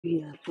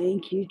Hallelujah.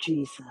 Thank you,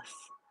 Jesus.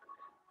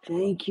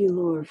 Thank you,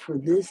 Lord, for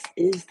this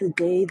is the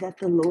day that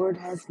the Lord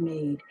has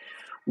made.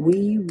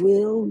 We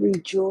will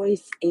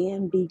rejoice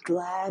and be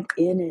glad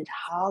in it.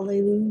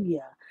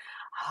 Hallelujah.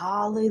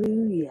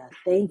 Hallelujah.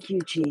 Thank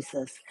you,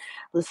 Jesus.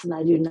 Listen,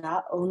 I do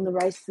not own the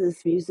rights to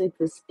this music.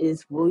 This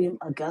is William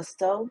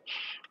Augusto.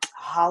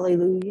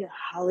 Hallelujah,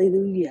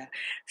 hallelujah.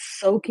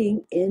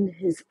 Soaking in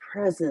his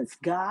presence.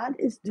 God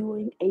is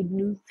doing a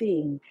new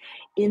thing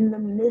in the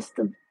midst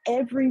of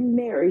every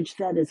marriage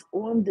that is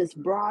on this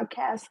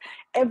broadcast,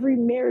 every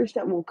marriage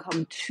that will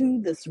come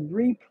to this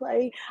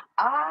replay.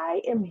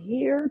 I am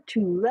here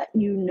to let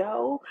you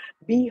know,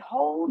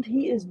 behold,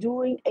 he is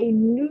doing a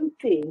new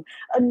thing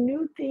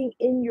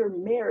in your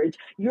marriage.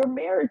 Your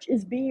marriage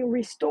is being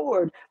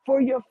restored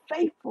for your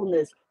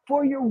faithfulness,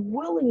 for your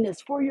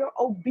willingness, for your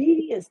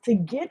obedience to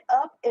get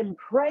up and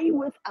pray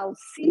without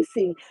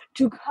ceasing,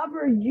 to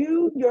cover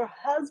you, your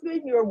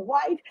husband, your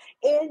wife,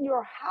 and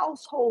your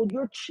household.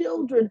 Your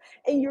children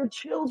and your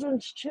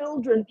children's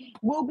children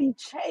will be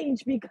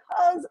changed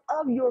because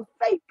of your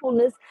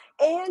faithfulness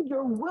and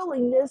your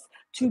willingness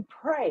to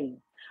pray.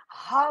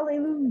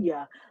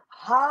 Hallelujah.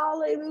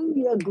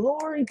 Hallelujah.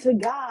 Glory to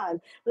God.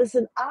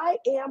 Listen, I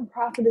am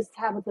Prophetess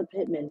Tabatha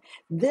Pittman.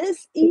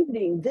 This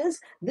evening, this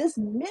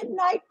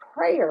midnight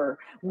prayer,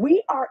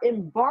 we are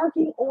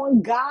embarking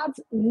on God's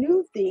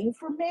new thing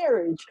for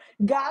marriage,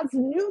 God's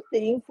new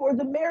thing for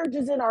the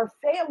marriages in our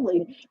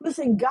family.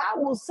 Listen, God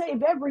will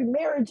save every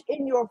marriage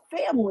in your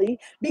family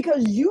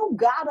because you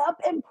got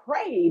up and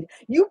prayed.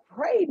 You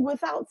prayed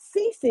without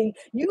ceasing.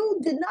 You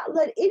did not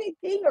let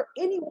anything or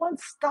anyone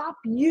stop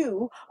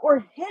you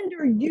or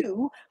hinder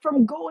you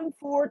from going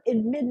forward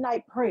in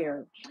midnight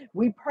prayer.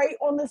 We pray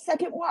on the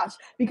second watch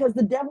because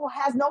the devil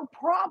has no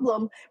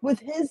problem with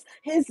his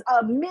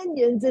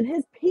minions and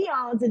his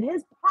peons and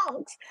his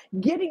punks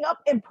getting up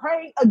and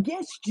praying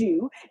against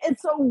you. And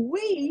so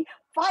we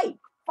fight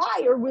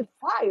fire with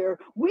fire.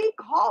 We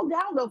call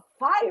down the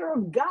fire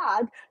of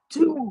God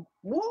to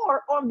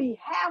war on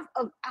behalf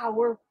of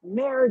our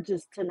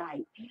marriages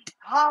tonight.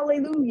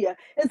 Hallelujah.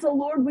 And so,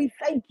 Lord, we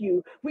thank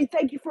you. We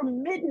thank you for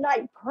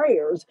midnight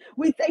prayers.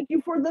 We thank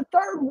you for the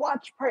third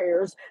watch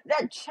prayers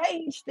that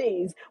change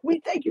things.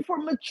 We thank you for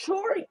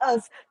maturing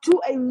us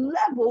to a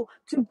level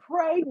to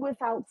pray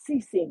without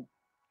ceasing.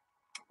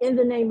 In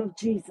the name of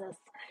Jesus.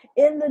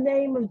 In the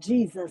name of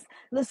Jesus.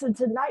 Listen,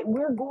 tonight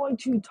we're going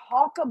to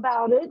talk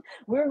about it.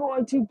 We're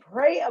going to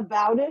pray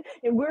about it.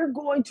 And we're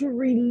going to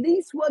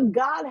release what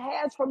God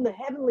has from the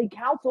heavenly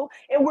council.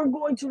 And we're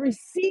going to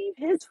receive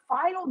his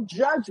final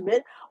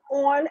judgment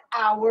on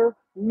our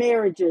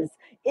marriages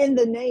in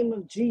the name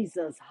of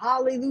Jesus.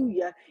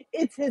 Hallelujah.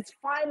 It's his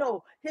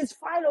final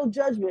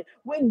judgment.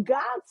 When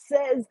God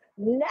says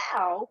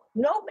now,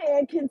 no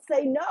man can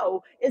say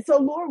no. And so,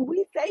 Lord,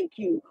 we thank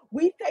you.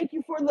 We thank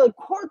you for the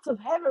courts of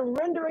heaven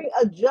rendering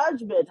a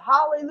judgment.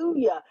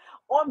 Hallelujah.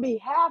 On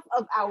behalf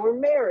of our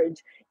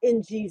marriage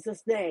in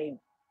Jesus' name.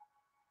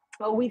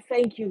 Oh, we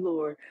thank you,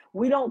 Lord.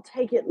 We don't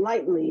take it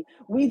lightly.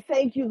 We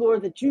thank you,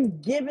 Lord, that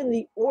you've given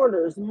the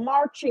orders,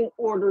 marching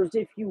orders,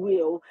 if you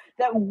will,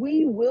 that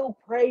we will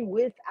pray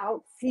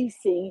without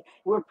ceasing.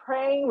 We're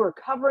praying, we're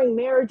covering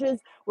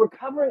marriages, we're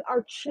covering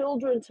our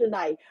children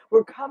tonight.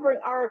 We're covering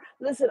our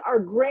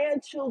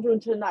grandchildren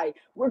tonight.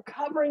 We're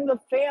covering the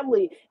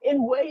family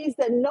in ways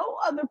that no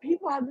other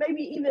people have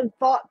maybe even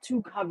thought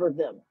to cover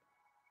them.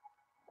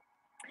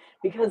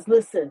 Because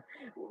listen,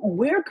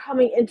 we're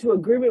coming into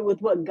agreement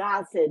with what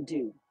God said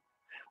do.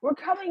 We're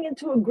coming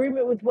into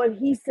agreement with what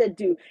he said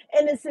do.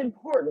 And it's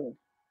important.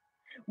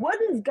 What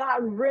is God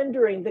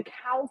rendering the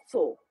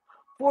counsel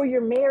for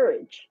your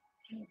marriage?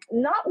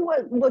 Not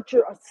what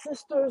your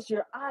sisters,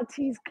 your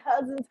aunties,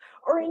 cousins,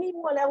 or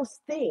anyone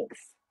else thinks.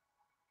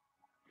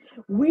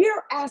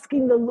 We're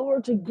asking the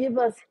Lord to give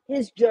us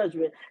his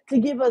judgment, to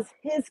give us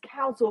his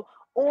counsel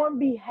on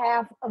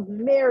behalf of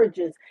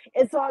marriages.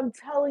 And so I'm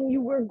telling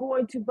you, we're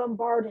going to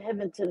bombard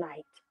heaven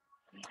tonight.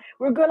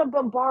 We're going to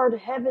bombard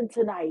heaven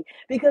tonight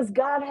because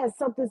God has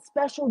something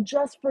special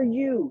just for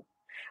you.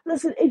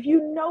 Listen, if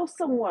you know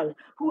someone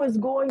who is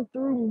going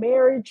through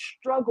marriage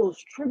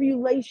struggles,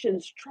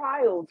 tribulations,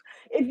 trials,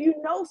 if you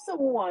know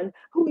someone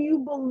who you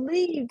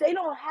believe they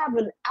don't have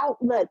an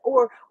outlet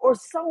or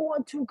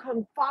someone to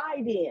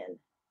confide in,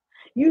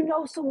 you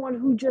know someone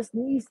who just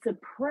needs to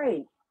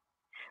pray.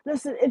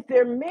 Listen, if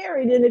they're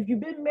married and if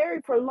you've been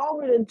married for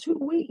longer than 2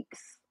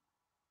 weeks,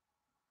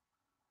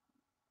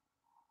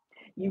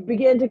 you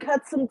begin to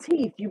cut some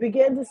teeth. You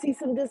begin to see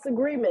some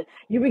disagreement.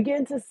 You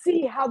begin to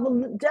see how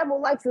the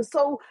devil likes to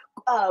sow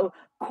uh,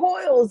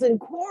 coils and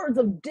cords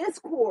of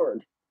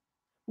discord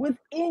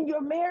within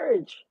your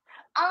marriage.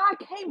 I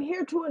came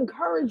here to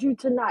encourage you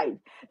tonight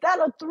that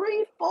a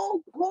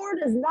threefold cord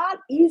is not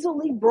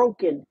easily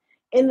broken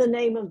in the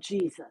name of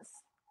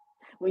Jesus.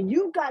 When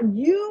you got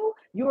you,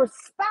 your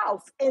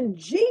spouse, and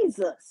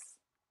Jesus,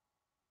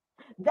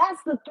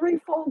 that's the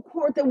threefold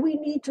cord that we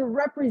need to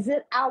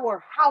represent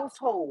our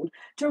household,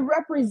 to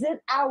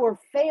represent our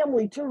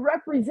family, to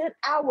represent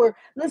our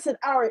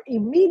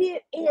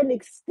immediate and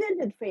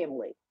extended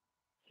family.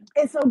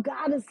 And so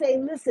God is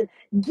saying, listen,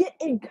 get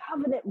in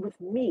covenant with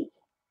me.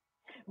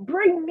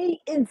 Bring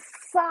me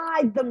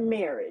inside the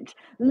marriage.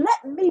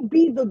 Let me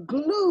be the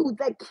glue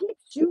that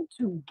keeps you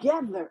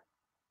together.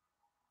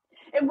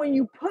 And when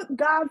you put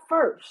God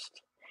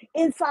first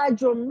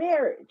inside your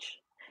marriage,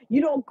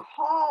 you don't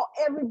call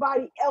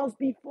everybody else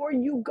before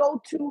you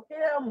go to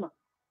Him.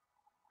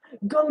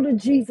 Go to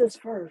Jesus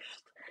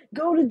first.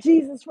 Go to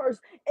Jesus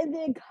first. And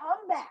then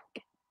come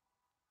back.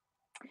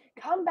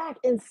 Come back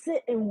and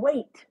sit and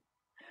wait.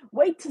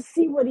 Wait to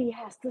see what He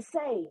has to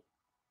say.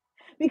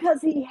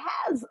 Because He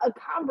has a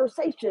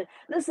conversation.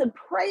 Listen,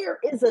 prayer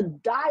is a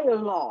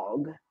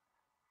dialogue.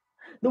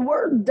 The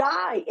word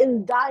die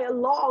in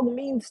dialogue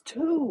means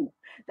two.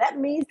 That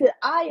means that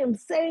I am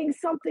saying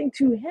something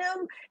to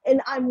Him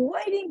and I'm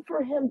waiting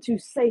for Him to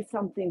say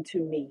something to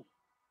me.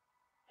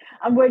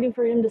 I'm waiting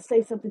for Him to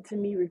say something to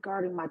me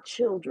regarding my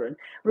children,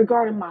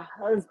 regarding my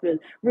husband,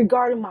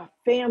 regarding my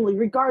family,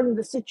 regarding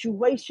the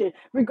situation,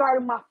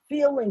 regarding my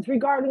feelings,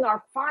 regarding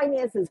our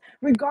finances,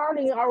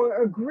 regarding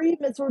our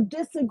agreements or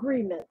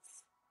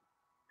disagreements.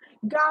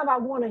 God, I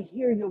want to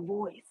hear your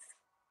voice.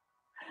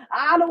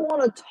 I don't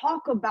want to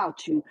talk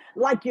about you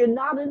like you're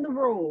not in the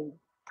room.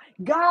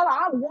 God,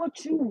 I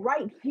want you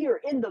right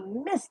here in the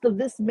midst of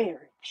this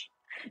marriage.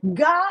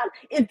 God,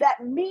 if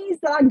that means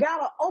that I got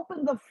to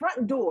open the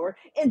front door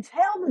and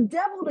tell the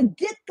devil to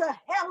get the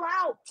hell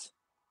out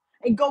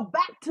and go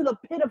back to the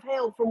pit of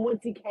hell from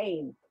whence he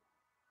came,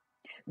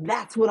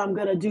 that's what I'm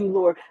going to do,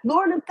 Lord.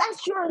 Lord, if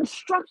that's your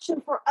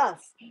instruction for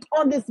us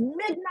on this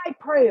midnight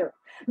prayer,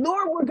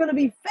 Lord, we're going to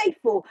be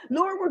faithful.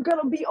 Lord, we're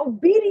going to be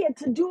obedient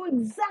to do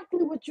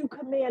exactly what you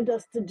command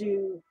us to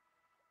do.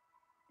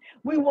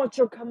 We want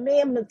your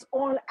commandments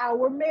on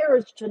our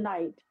marriage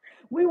tonight.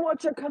 We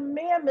want your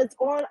commandments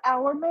on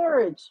our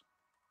marriage.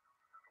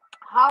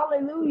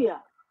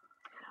 Hallelujah.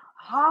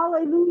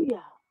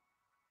 Hallelujah.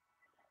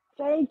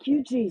 Thank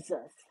you,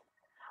 Jesus.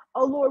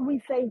 Oh, Lord, we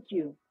thank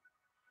you.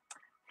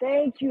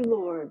 Thank you,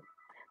 Lord.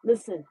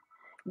 Listen,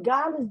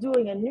 God is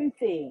doing a new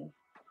thing.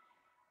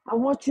 I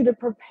want you to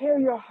prepare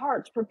your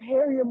hearts,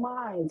 prepare your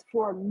minds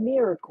for a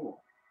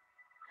miracle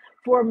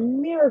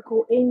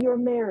in your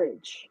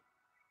marriage.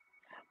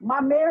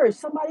 My marriage,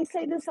 somebody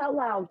say this out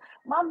loud.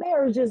 My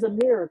marriage is a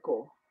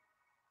miracle.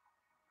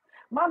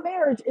 My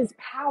marriage is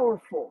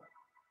powerful.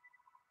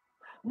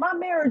 My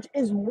marriage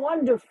is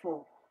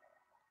wonderful.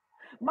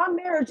 My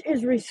marriage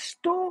is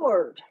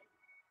restored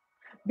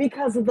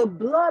because of the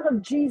blood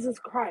of Jesus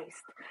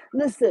Christ.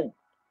 Listen,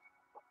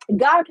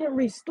 God can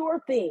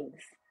restore things.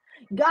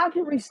 God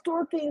can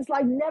restore things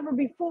like never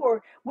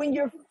before when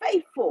you're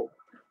faithful.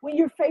 When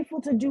you're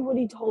faithful to do what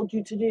He told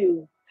you to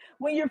do.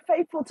 When you're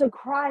faithful to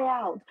cry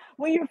out.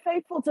 When you're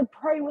faithful to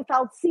pray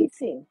without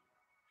ceasing.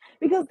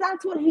 Because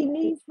that's what He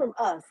needs from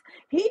us.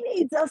 He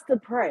needs us to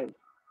pray.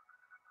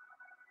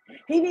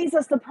 He needs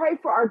us to pray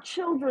for our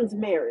children's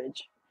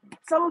marriage.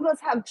 Some of us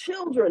have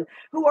children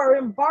who are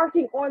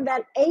embarking on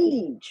that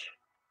age.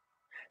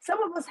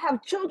 Some of us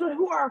have children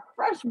who are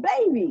fresh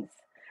babies.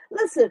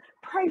 Listen,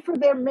 pray for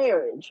their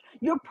marriage.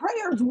 Your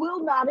prayers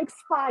will not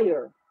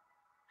expire.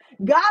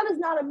 God is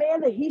not a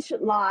man that He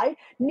should lie,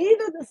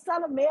 neither the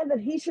Son of Man that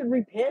He should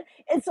repent.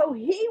 And so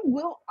He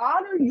will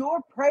honor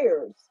your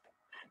prayers.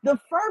 The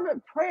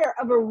fervent prayer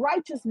of a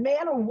righteous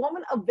man or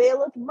woman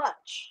availeth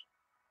much.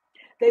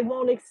 They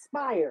won't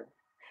expire.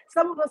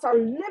 Some of us are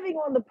living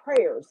on the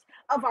prayers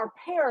of our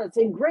parents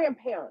and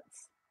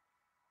grandparents.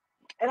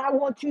 And I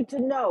want you to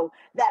know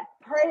that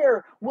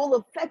prayer will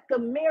affect the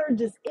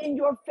marriages in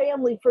your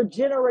family for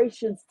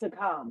generations to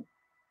come.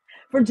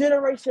 For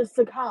generations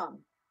to come.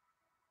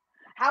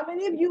 How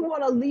many of you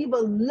want to leave a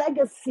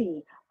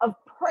legacy of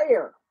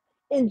prayer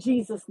in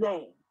Jesus'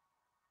 name?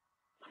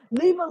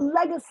 Leave a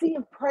legacy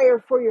of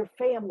prayer for your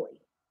family.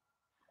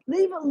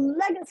 Leave a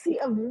legacy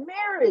of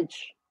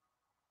marriage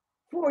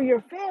for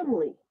your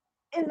family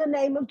in the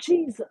name of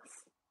Jesus.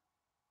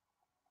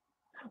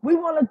 We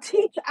want to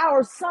teach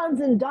our sons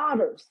and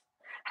daughters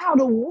how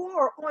to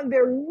war on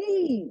their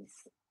knees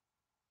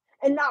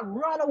and not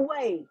run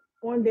away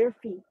on their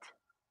feet.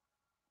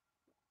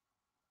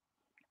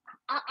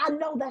 I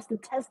know that's the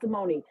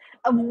testimony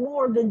of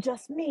more than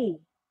just me.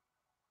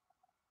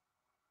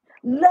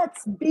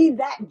 Let's be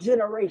that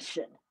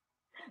generation.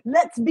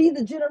 Let's be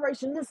the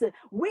generation. Listen,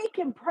 we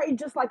can pray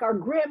just like our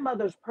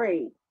grandmothers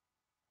prayed.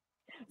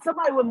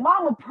 Somebody, when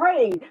mama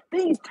prayed,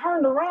 things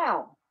turned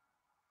around.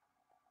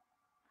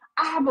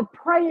 I have a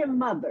praying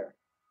mother.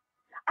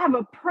 I have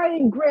a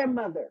praying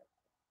grandmother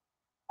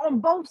on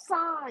both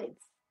sides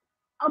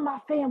of my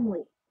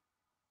family.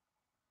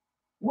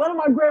 One of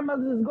my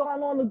grandmothers is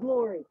gone on to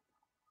glory,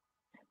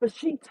 but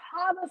she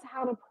taught us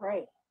how to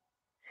pray.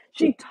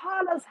 She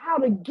taught us how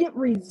to get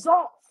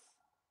results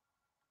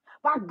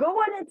by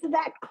going into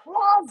that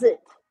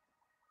closet.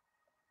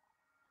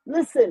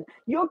 Listen,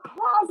 your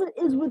closet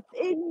is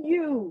within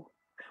you.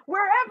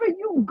 Wherever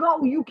you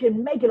go, you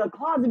can make it a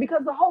closet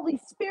because the Holy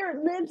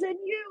Spirit lives in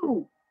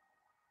you.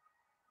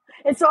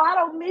 And so I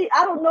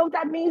don't know if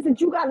that means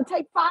that you got to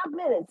take 5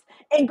 minutes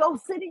and go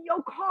sit in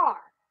your car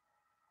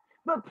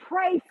But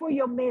pray for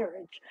your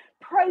marriage.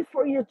 Pray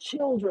for your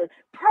children.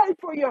 Pray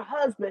for your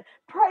husband.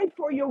 Pray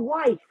for your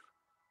wife.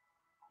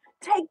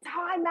 Take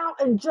time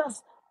out and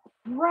just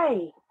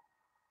pray.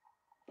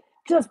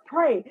 Just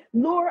pray.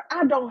 Lord,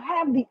 I don't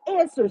have the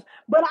answers,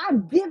 but I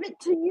give it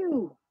to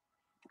you.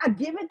 I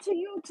give it to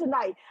you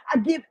tonight. I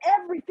give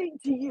everything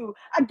to you.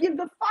 I give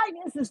the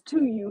finances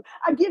to you.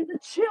 I give the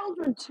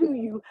children to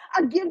you.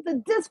 I give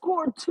the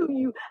discord to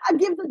you. I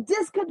give the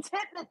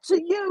discontentment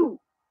to you.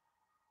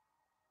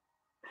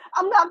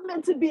 I'm not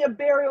meant to be a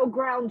burial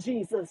ground,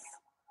 Jesus.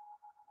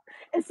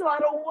 And so I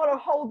don't want to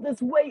hold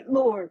this weight,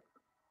 Lord.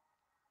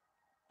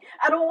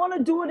 I don't want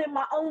to do it in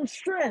my own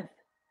strength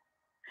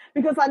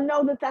because I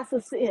know that that's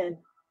a sin.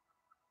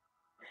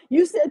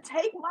 You said,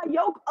 take my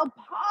yoke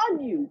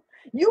upon you.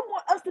 You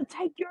want us to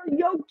take your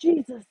yoke,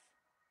 Jesus.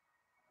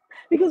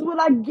 Because when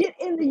I get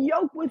in the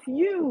yoke with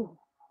you,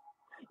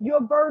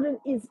 your burden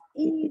is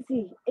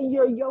easy and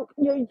your yoke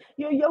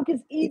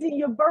is easy and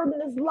your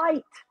burden is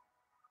light.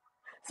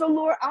 So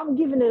Lord, I'm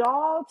giving it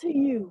all to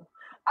you.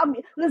 I'm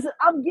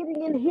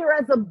getting in here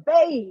as a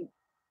babe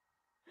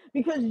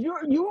because you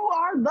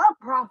are the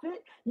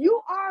prophet,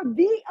 you are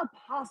the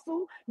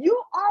apostle,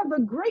 you are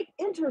the great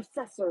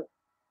intercessor.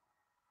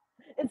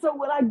 And so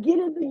when I get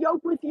in the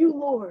yoke with you,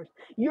 Lord,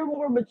 you're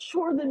more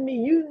mature than me.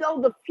 You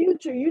know the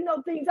future. You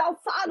know things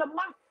outside of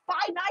my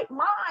finite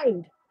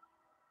mind.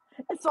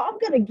 And so I'm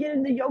going to get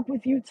in the yoke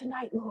with you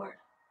tonight, Lord.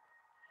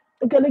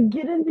 I'm going to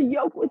get in the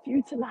yoke with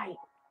you tonight.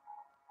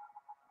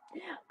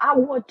 I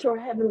want your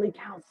heavenly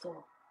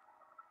counsel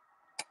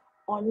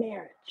on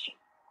marriage.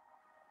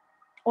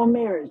 On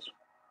marriage.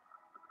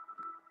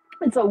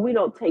 And so we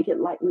don't take it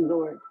lightly,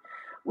 Lord.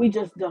 We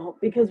just don't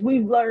because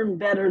we've learned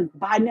better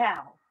by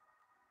now.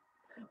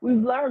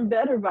 We've learned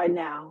better by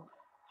now.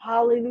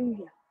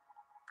 Hallelujah.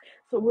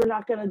 So we're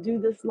not going to do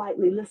this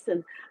lightly.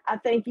 Listen, I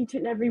thank each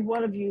and every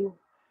one of you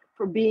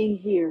for being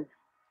here,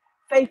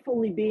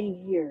 faithfully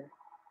being here.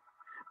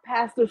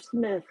 Pastor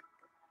Smith,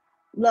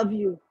 love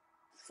you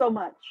so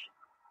much.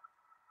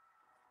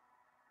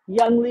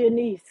 Young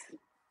Leonice,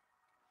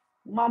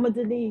 Mama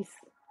Denise,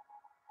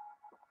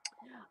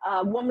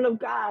 Woman of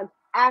God,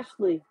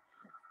 Ashley,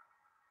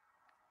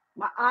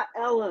 my Aunt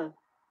Ella,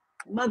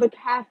 Mother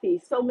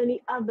Kathy, so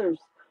many others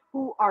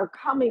who are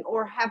coming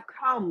or have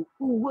come,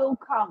 who will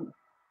come.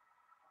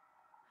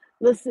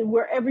 Listen,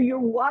 wherever you're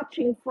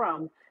watching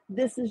from,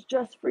 this is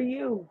just for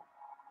you.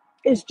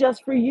 It's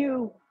just for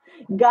you.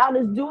 God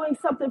is doing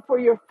something for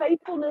your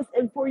faithfulness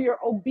and for your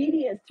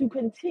obedience to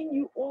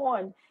continue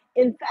on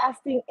in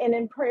fasting and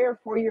in prayer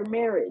for your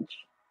marriage.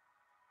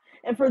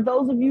 And for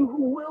those of you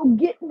who will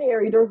get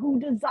married or who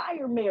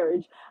desire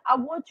marriage, I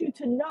want you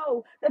to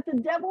know that the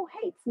devil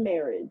hates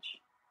marriage.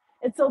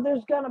 And so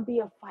there's going to be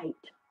a fight.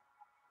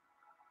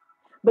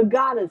 But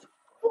God has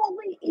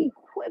fully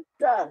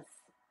equipped us.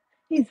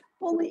 He's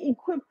fully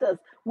equipped us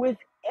with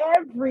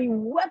every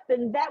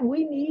weapon that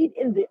we need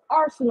in the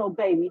arsenal,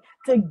 baby,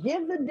 to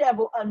give the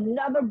devil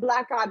another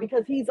black eye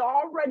because he's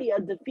already a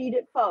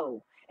defeated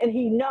foe and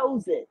he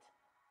knows it.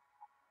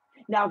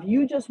 Now, if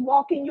you just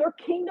walk in your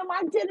kingdom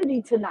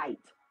identity tonight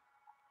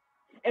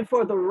and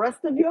for the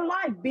rest of your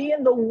life,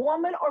 being the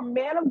woman or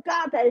man of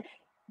God that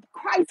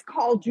Christ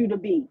called you to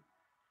be,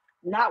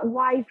 not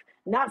wife,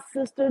 not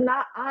sister,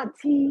 not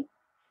auntie,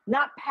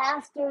 not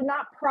pastor,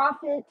 not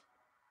prophet.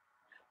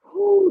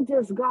 Who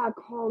does God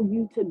call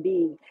you to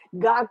be?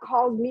 God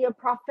calls me a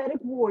prophetic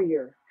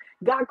warrior.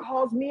 God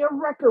calls me a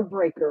record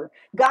breaker.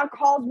 God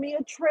calls me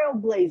a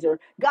trailblazer.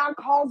 God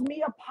calls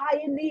me a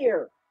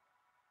pioneer.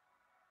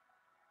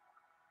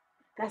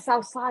 That's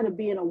outside of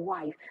being a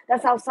wife.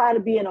 That's outside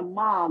of being a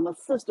mom, a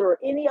sister, or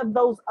any of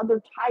those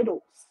other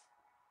titles.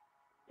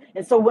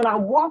 And so when I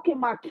walk in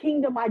my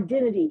kingdom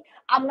identity,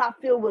 I'm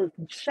not filled with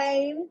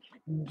shame,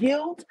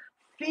 guilt,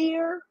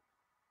 fear,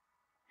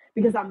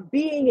 because I'm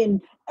being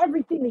in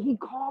everything that He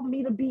called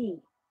me to be.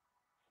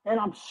 And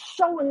I'm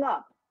showing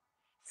up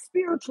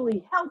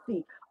spiritually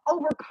healthy,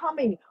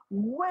 overcoming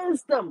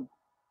wisdom.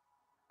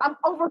 I'm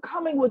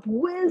overcoming with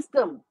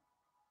wisdom.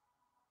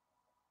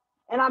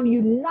 And I'm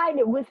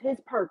united with His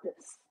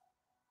purpose.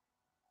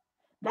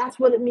 That's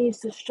what it means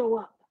to show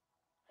up.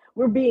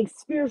 We're being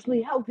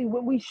spiritually healthy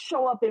when we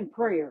show up in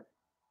prayer.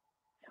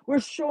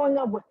 We're showing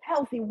up with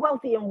healthy,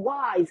 wealthy, and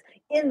wise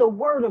in the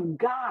Word of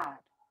God.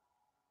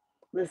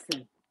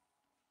 Listen,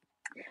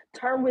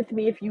 turn with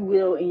me, if you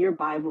will, in your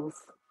Bibles.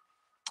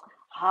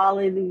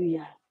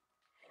 Hallelujah.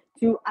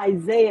 To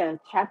Isaiah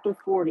chapter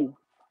 40.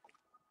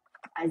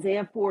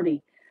 Isaiah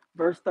 40,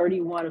 verse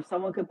 31. If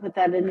someone could put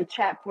that in the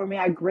chat for me,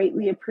 I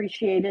greatly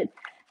appreciate it.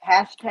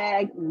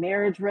 Hashtag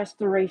marriage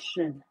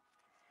restoration.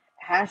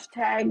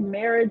 Hashtag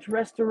marriage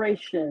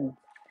restoration.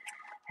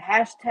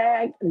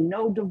 Hashtag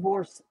no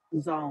divorce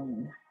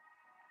zone.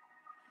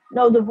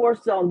 No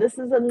divorce zone. This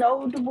is a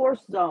no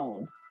divorce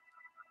zone.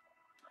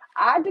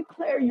 I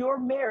declare your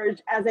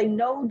marriage as a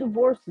no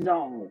divorce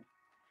zone.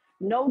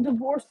 No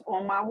divorce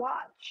on my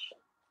watch.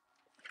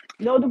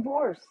 No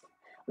divorce.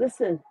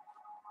 Listen,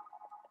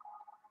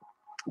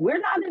 we're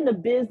not in the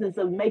business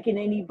of making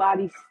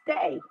anybody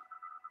stay.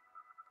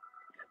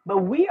 But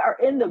we are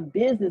in the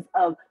business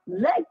of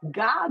let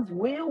God's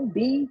will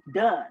be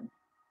done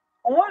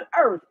on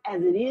earth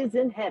as it is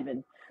in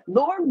heaven.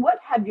 Lord, what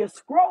have your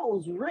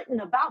scrolls written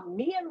about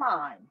me and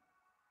mine?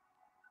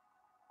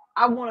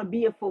 I want to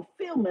be a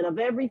fulfillment of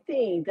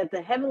everything that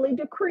the heavenly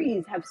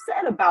decrees have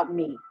said about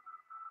me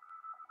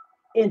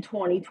in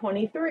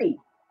 2023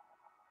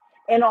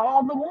 and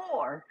all the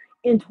more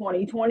in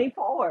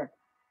 2024.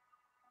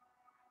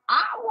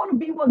 I want to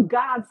be what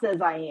God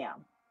says I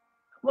am,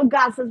 what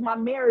God says my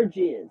marriage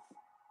is,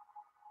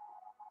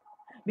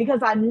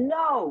 because I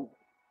know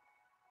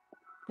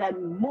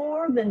that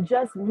more than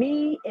just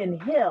me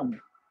and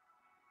Him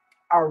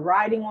are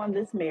riding on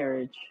this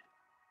marriage.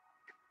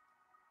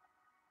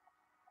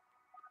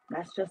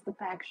 That's just the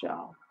facts,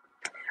 y'all.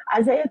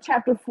 Isaiah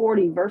chapter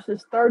 40,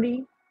 verses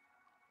 30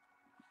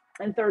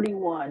 and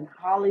 31.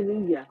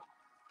 Hallelujah.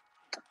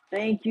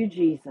 Thank you,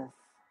 Jesus.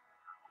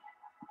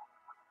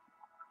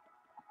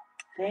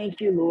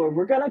 Thank you, Lord.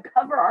 We're going to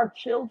cover our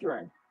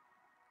children.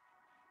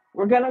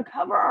 We're going to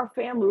cover our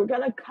family. We're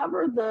going to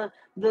cover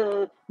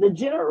the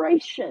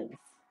generations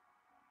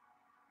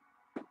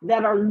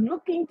that are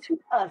looking to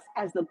us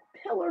as the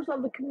pillars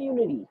of the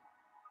community.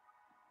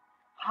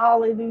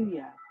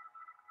 Hallelujah.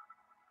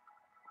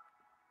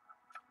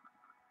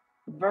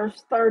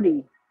 Verse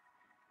 30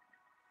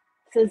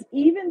 says,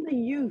 even the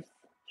youth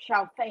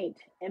shall faint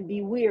and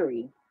be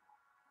weary,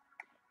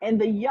 and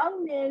the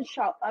young men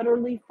shall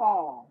utterly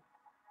fall.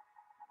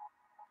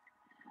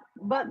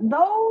 But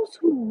those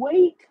who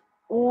wait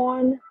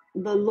on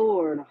the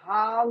Lord,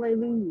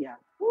 hallelujah,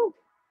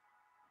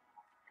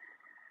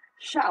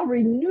 shall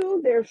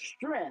renew their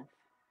strength.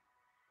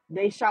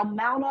 They shall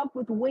mount up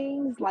with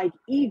wings like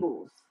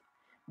eagles.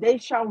 They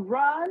shall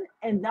run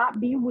and not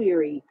be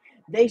weary.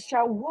 They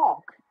shall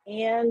walk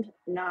and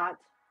not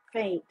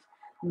faint.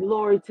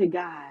 Glory to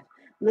God.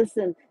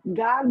 Listen,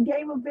 God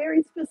gave a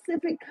very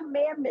specific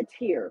commandment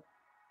here.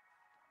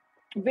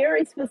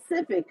 Very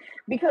specific,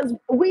 because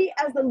we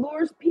as the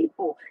Lord's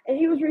people, and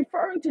he was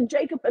referring to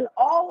Jacob and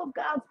all of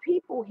God's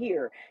people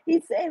here.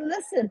 He's saying,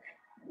 listen,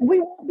 we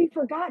won't be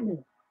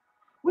forgotten.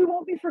 We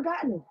won't be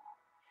forgotten.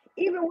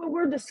 Even when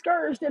we're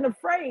discouraged and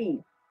afraid.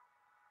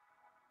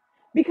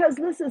 Because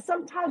listen,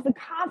 sometimes the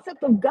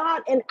concept of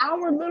God in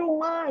our little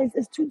minds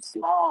is too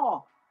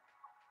small.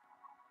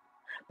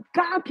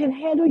 God can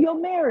handle your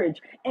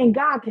marriage, and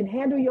God can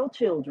handle your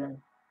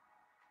children.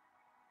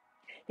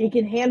 He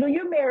can handle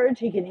your marriage.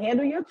 He can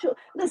handle your children.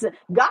 Listen,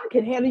 God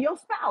can handle your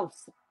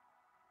spouse.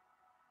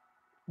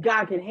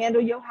 God can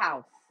handle your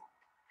house.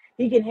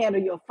 He can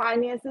handle your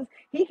finances.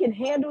 He can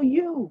handle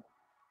you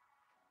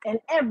and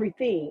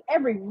everything,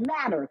 every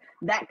matter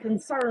that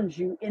concerns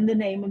you in the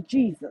name of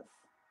Jesus.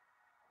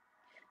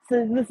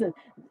 So listen,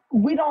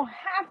 we don't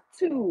have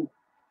to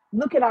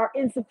look at our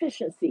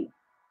insufficiency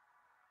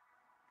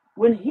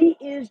when He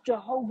is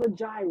Jehovah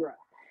Jireh.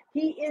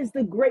 He is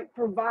the great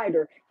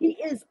provider. He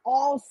is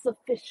all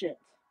sufficient.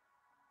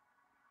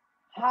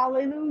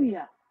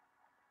 Hallelujah.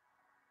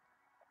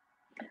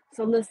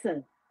 So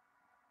listen,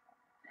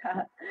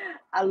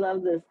 I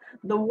love this.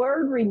 The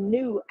word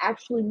renew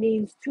actually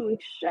means to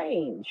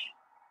exchange.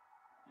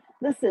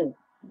 Listen,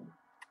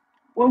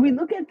 when we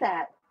look at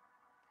that,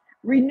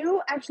 renew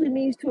actually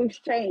means to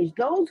exchange.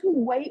 Those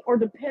who wait or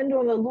depend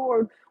on the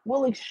Lord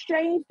will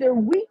exchange their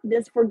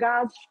weakness for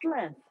God's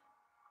strength.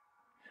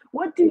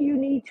 What do you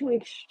need to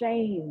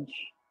exchange?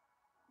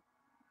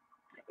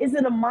 Is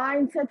it a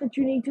mindset that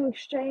you need to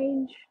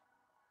exchange?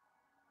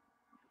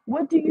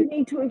 What do you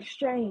need to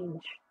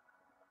exchange?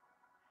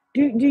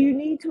 Do you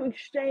need to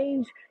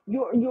exchange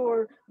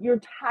your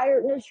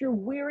tiredness, your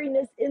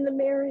weariness in the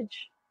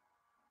marriage,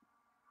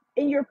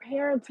 in your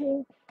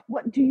parenting?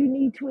 What do you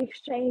need to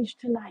exchange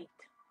tonight?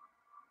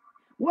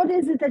 What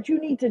is it that you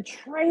need to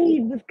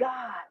trade with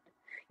God?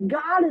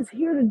 God is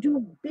here to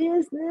do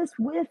business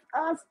with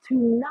us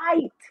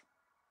tonight.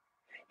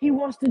 He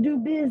wants to do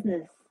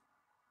business.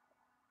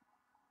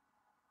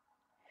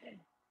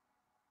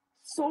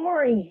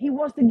 Soaring, He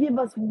wants to give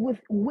us with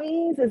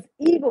wings as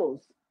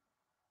eagles.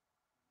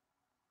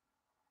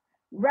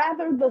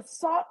 Rather, the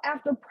sought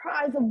after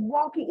prize of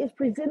walking is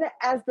presented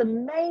as the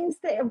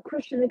mainstay of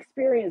Christian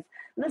experience.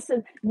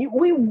 Listen,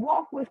 we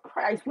walk with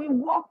Christ. We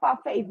walk by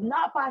faith,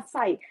 not by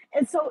sight.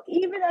 And so,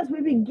 even as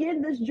we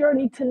begin this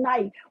journey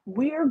tonight,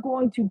 we're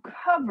going to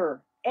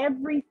cover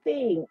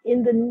everything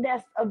in the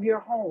nest of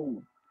your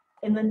home,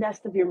 in the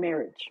nest of your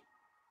marriage.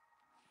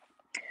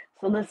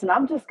 So, listen,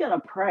 I'm just going to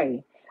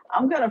pray.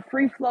 I'm going to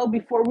free flow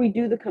before we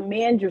do the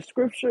command your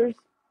scriptures,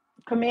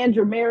 command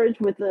your marriage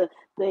with the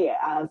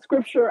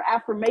scripture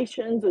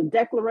affirmations and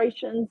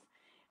declarations.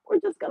 We're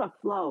just going to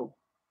flow.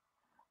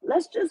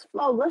 Let's just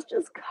flow. Let's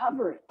just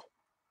cover it.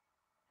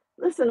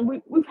 Listen,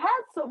 we've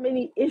had so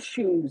many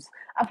issues.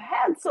 I've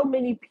had so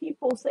many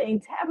people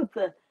saying,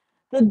 Tabitha,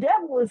 the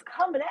devil is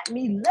coming at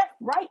me left,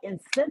 right, and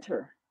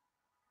center.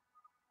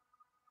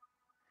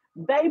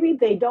 Baby,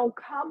 they don't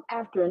come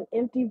after an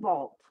empty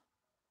vault.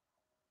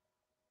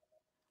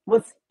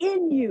 What's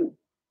in you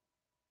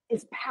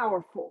is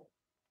powerful.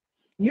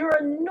 You're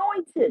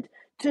anointed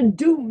to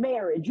do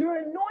marriage. You're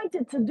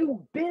anointed to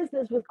do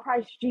business with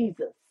Christ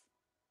Jesus.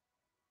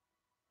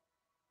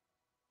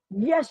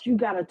 Yes, you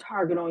got a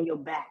target on your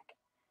back,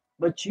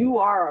 but you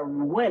are a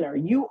winner.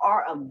 You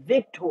are a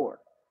victor.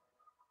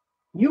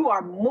 You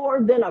are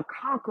more than a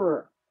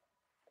conqueror.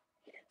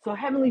 So,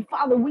 Heavenly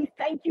Father, we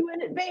thank you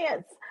in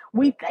advance.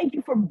 We thank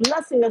you for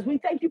blessing us. We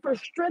thank you for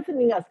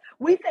strengthening us.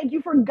 We thank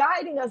you for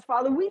guiding us,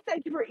 Father. We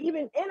thank you for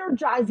even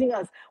energizing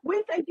us.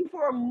 We thank you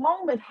for a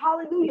moment,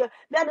 hallelujah,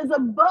 that is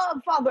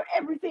above, Father,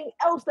 everything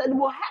else that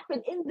will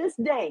happen in this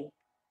day.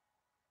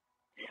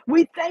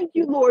 We thank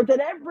you, Lord,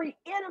 that every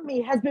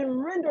enemy has been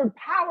rendered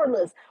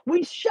powerless.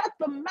 We shut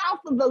the mouth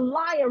of the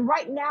lion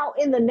right now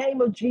in the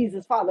name of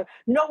Jesus, Father.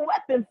 No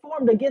weapon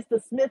formed against the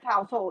Smith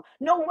household.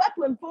 No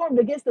weapon formed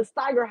against the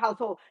Steiger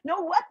household.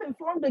 No weapon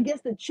formed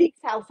against the Cheeks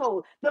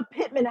household, the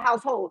Pittman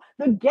household,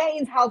 the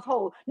Gaines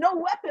household. No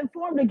weapon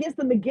formed against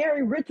the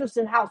McGarry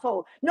Richardson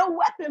household. No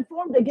weapon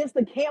formed against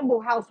the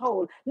Campbell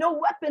household. No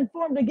weapon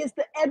formed against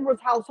the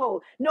Edwards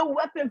household. No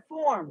weapon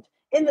formed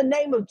in the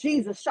name of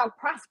Jesus shall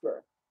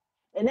prosper.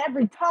 And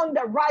every tongue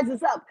that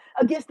rises up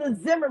against the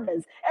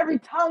Zimmermans, every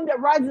tongue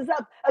that rises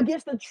up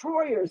against the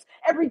Troyers,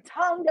 every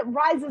tongue that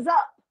rises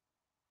up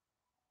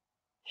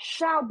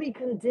shall be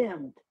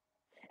condemned.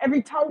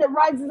 Every tongue that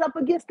rises up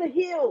against the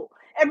Hill,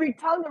 every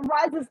tongue that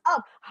rises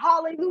up,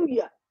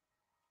 hallelujah,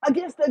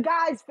 against the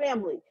Guy's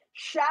family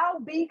shall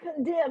be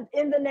condemned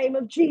in the name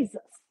of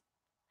Jesus.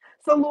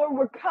 So, Lord,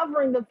 we're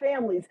covering the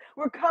families.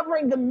 We're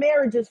covering the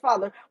marriages,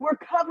 Father. We're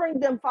covering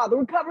them, Father.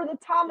 We cover the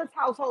Thomas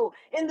household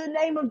in the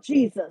name of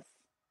Jesus.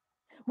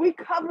 We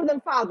cover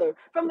them, Father,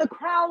 from the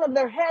crown of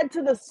their head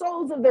to the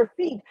soles of their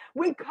feet.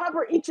 We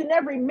cover each and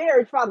every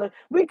marriage, Father.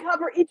 We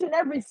cover each and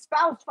every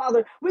spouse,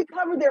 Father. We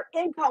cover their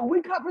income.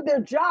 We cover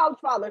their jobs,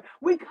 Father.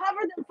 We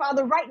cover them,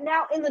 Father, right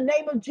now in the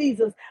name of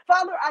Jesus.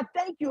 Father, I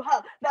thank you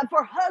that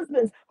for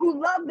husbands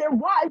who love their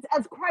wives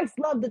as Christ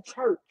loved the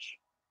church.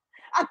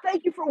 I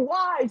thank you for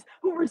wives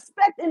who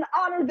respect and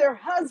honor their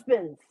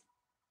husbands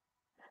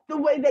the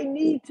way they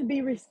need to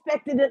be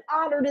respected and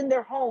honored in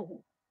their home.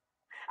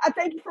 I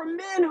thank you for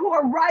men who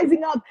are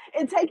rising up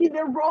and taking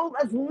their role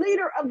as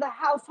leader of the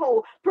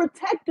household,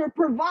 protector,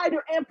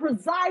 provider, and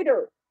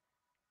presider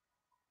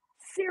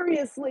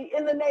seriously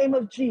in the name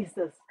of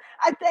Jesus.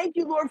 I thank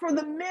you, Lord, for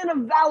the men of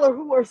valor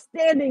who are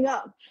standing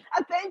up.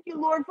 I thank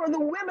you, Lord, for the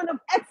women of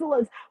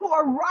excellence who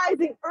are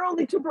rising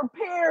early to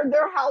prepare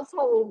their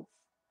households,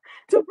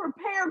 to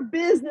prepare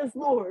business,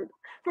 Lord,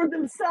 for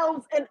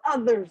themselves and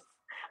others.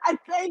 I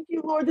thank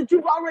you, Lord, that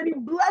you've already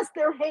blessed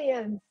their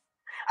hands.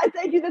 I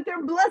thank you that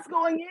they're blessed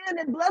going in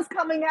and blessed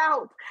coming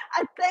out.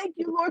 I thank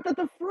you, Lord, that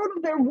the fruit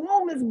of their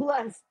womb is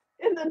blessed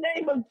in the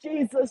name of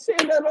Jesus.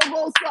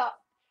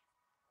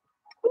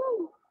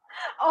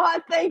 Oh,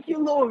 I thank you,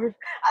 Lord.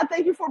 I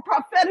thank you for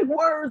prophetic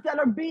words that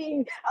are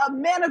being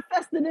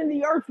manifested in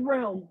the earth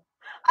realm.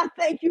 I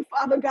thank you,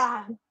 Father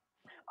God.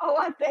 Oh,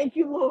 I thank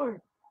you,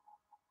 Lord.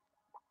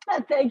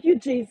 I thank you,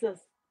 Jesus.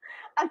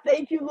 I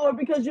thank you, Lord,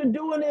 because you're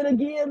doing it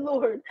again,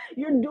 Lord.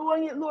 You're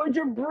doing it, Lord.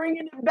 You're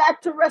bringing it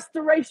back to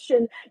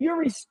restoration. You're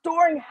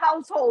restoring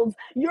households.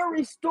 You're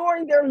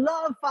restoring their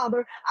love,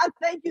 Father. I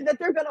thank you that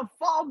they're going to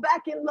fall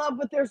back in love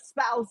with their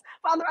spouse.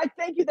 Father, I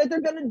thank you that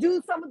they're going to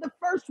do some of the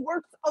first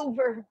works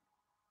over.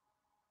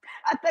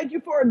 I thank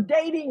you for a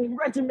dating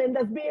regimen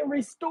that's being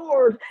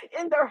restored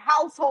in their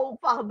household,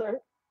 Father.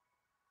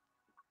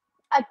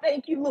 I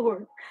thank you,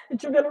 Lord,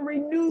 that you're going to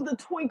renew the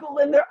twinkle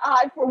in their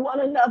eye for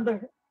one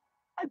another.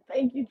 I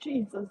thank you,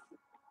 Jesus.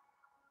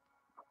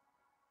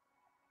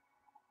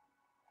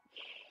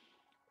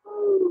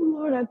 Oh,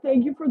 Lord, I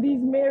thank you for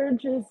these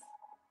marriages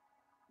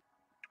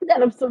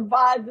that have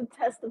survived the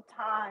test of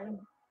time.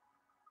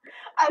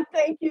 I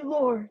thank you,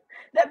 Lord,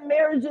 that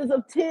marriages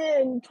of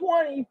 10,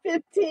 20,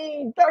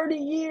 15, 30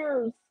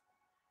 years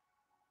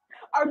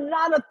are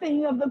not a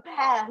thing of the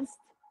past.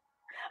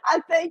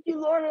 I thank you,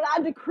 Lord, and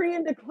I decree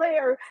and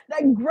declare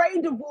that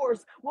gray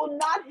divorce will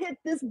not hit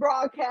this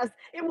broadcast.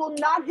 It will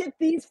not hit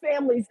these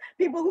families.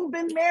 People who've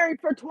been married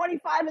for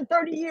 25 and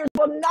 30 years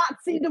will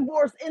not see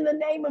divorce in the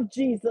name of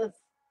Jesus.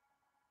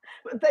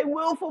 But they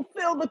will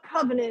fulfill the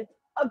covenant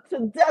of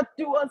to death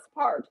do us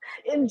part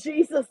in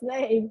Jesus'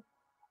 name.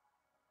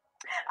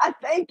 I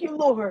thank you,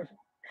 Lord,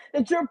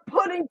 that you're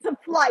putting to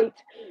flight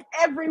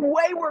every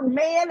wayward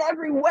man,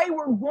 every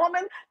wayward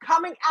woman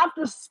coming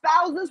after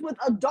spouses with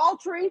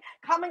adultery,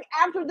 coming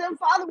after them,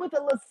 Father, with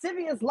a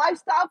lascivious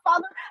lifestyle,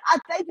 Father. I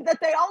thank you that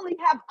they only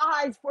have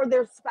eyes for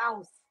their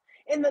spouse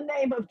in the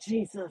name of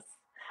Jesus.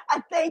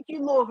 I thank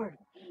you, Lord.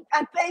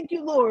 I thank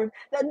you, Lord,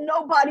 that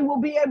nobody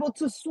will be able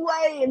to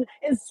sway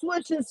and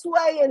switch and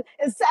sway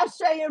and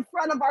sashay in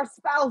front of our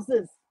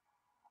spouses.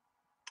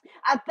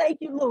 I thank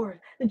you,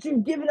 Lord, that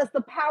you've given us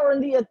the power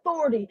and the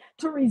authority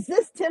to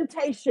resist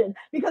temptation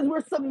because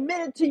we're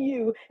submitted to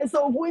you. And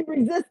so if we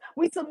resist,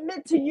 we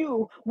submit to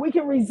you, we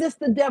can resist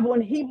the devil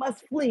and he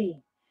must flee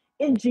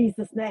in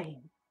Jesus' name.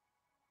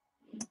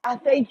 I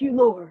thank you,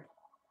 Lord,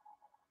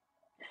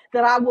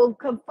 that I will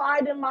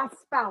confide in my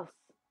spouse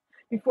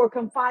before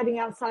confiding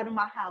outside of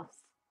my house.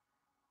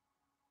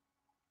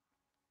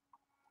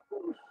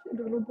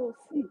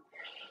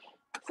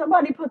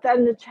 Somebody put that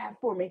in the chat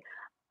for me.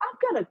 I'm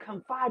going to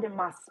confide in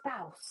my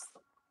spouse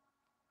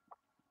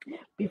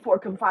before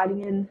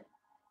confiding in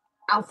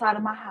outside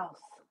of my house.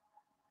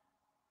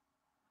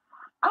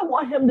 I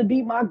want him to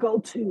be my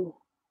go-to,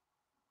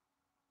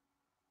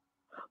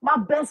 my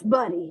best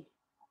buddy,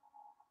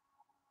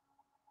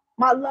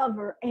 my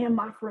lover, and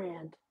my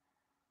friend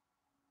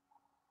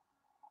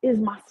is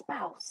my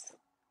spouse,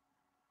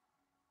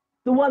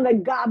 the one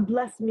that God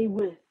blessed me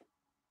with,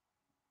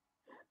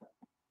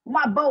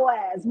 my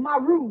Boaz, my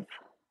Ruth,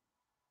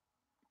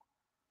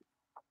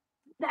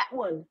 that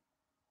one.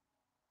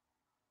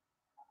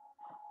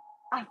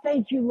 I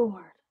thank you,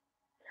 Lord.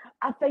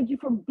 I thank you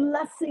for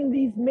blessing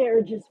these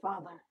marriages,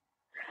 Father.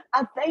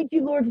 I thank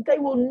you, Lord, that they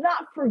will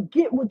not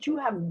forget what you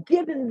have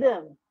given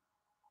them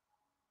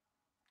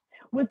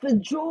with the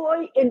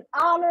joy and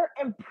honor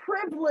and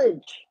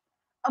privilege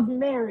of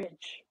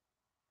marriage.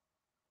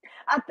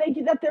 I thank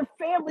you that their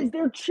families,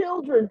 their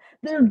children,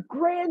 their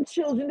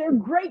grandchildren, their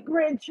great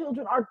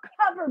grandchildren are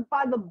covered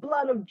by the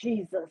blood of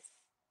Jesus.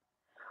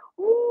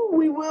 Ooh,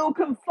 we will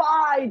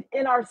confide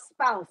in our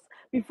spouse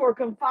before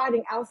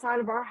confiding outside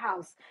of our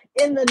house.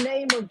 In the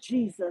name of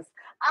Jesus,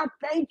 I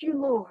thank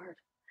you, Lord.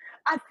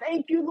 I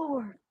thank you,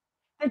 Lord,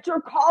 that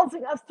you're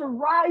causing us to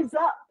rise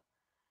up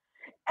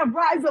and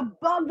rise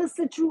above the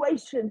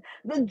situation.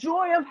 The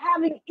joy of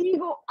having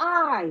eagle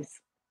eyes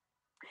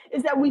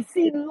is that we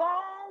see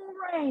long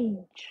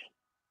range.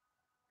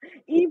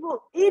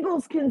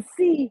 Eagles can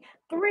see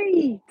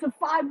 3 to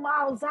 5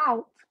 miles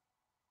out.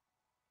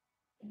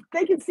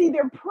 They can see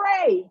their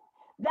prey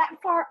that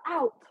far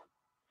out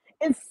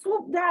and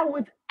swoop down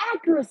with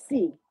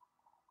accuracy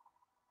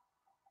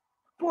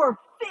for a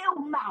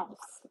field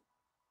mouse.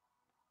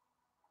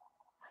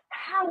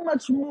 How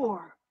much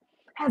more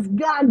has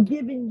God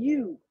given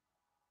you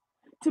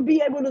to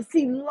be able to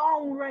see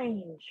long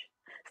range?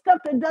 Stuff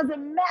that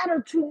doesn't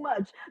matter too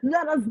much.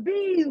 Let us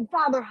be,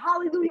 Father,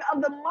 hallelujah,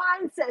 of the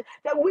mindset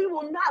that we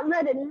will not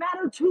let it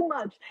matter too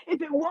much.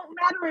 If it won't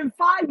matter in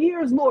 5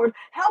 years, Lord,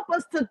 help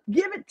us to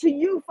give it to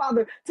you,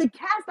 Father, to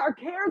cast our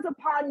cares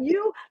upon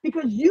you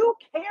because you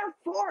care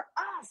for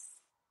us.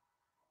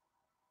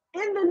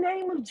 In the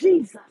name of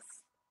Jesus.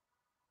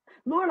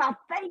 Lord, I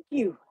thank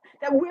you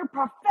that we're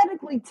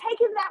prophetically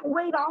taking that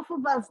weight off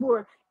of us,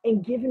 Lord,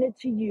 and giving it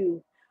to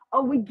you.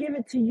 Oh, we give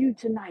it to you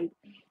tonight.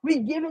 We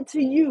give it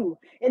to you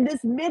in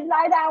this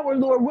midnight hour,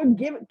 Lord. We're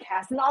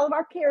casting all of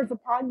our cares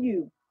upon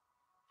you.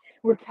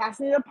 We're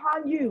casting it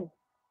upon you.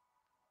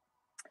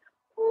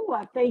 Oh,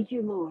 I thank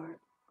you, Lord.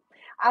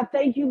 I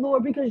thank you,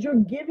 Lord, because you're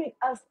giving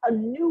us a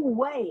new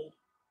way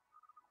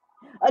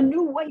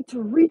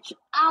to reach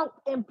out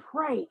and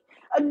pray,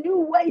 a new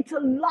way to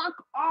lock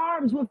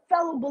arms with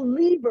fellow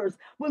believers,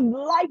 with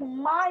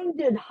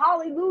like-minded,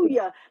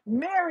 hallelujah,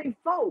 married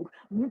folk,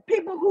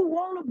 people who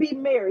want to be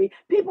married,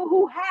 people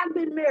who have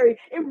been married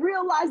and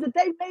realize that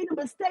they made a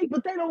mistake,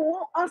 but they don't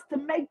want us to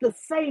make the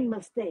same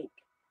mistake.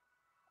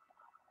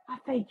 I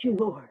thank you,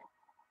 Lord.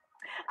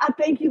 I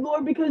thank you,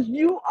 Lord, because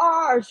you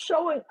are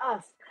showing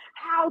us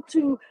how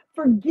to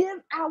forgive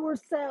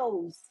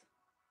ourselves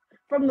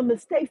from the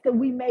mistakes that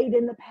we made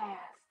in the past.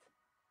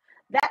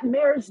 That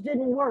marriage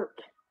didn't work.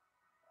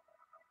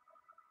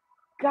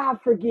 God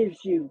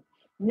forgives you.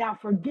 Now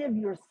forgive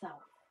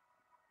yourself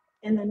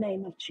in the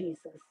name of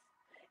Jesus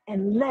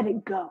and let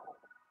it go.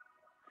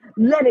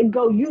 Let it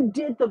go. You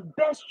did the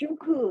best you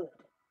could.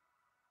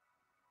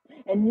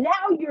 And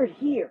now you're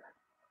here.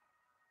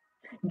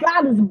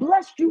 God has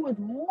blessed you with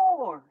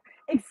more,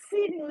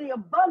 exceedingly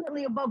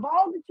abundantly above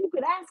all that you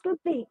could ask or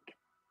think.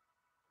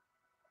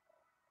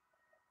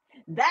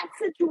 That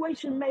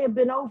situation may have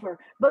been over,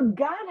 but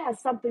God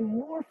has something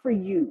more for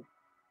you.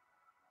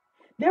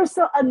 There's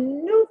a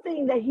new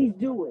thing that He's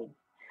doing,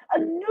 a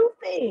new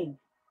thing.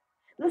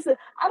 Listen,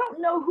 I don't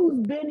know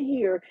who's been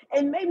here,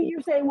 and maybe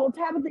you're saying, well,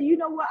 Tabitha, you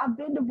know what? I've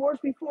been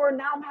divorced before, and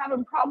now I'm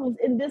having problems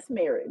in this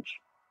marriage.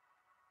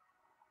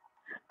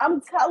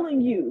 I'm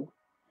telling you,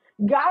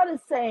 God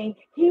is saying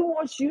He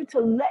wants you to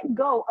let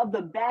go of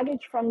the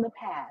baggage from the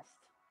past.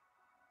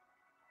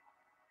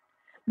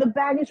 The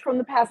baggage from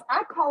the past.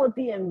 I call it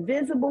the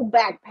invisible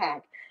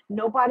backpack.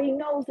 Nobody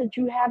knows that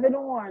you have it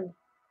on.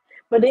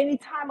 But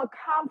anytime a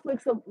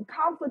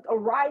conflict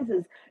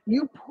arises,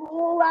 you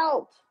pull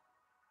out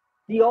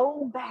the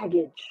old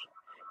baggage.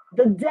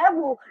 The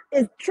devil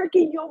is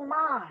tricking your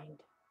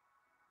mind.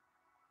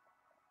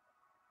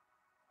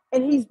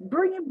 And he's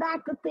bringing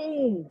back the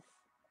things.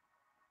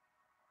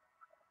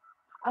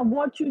 I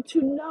want you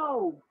to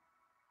know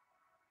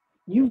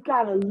you've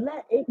got to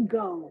let it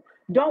go.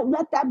 Don't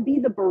let that be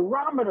the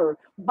barometer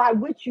by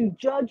which you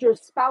judge your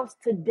spouse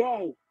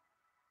today.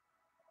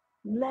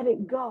 Let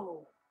it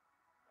go.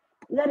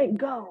 Let it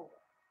go.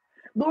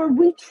 Lord,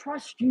 we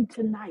trust you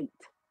tonight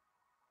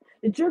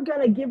that you're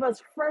going to give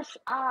us fresh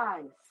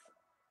eyes,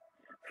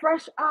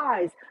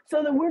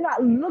 so that we're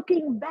not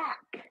looking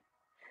back.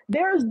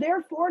 There is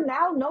therefore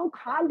now no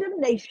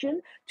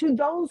condemnation to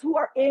those who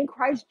are in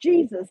Christ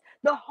Jesus.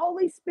 The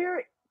Holy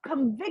Spirit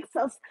convicts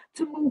us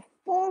to move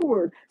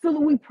forward so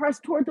that we press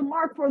toward the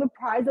mark for the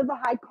prize of the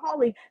high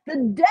calling.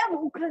 The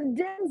devil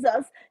condemns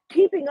us,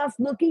 keeping us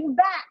looking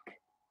back.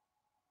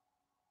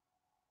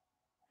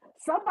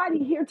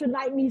 Somebody here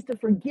tonight needs to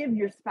forgive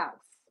your spouse.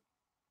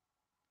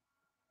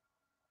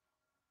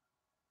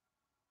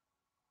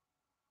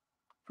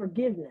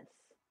 Forgiveness.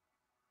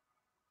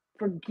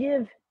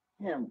 Forgive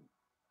him.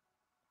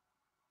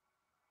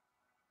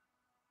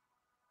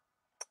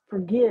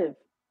 Forgive.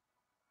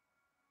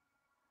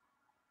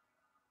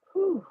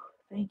 Whew,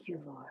 thank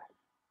you, Lord.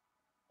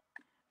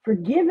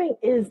 Forgiving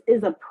is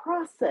a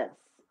process.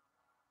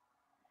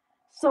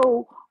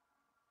 So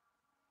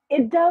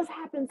it does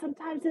happen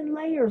sometimes in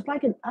layers,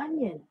 like an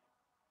onion.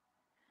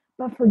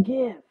 But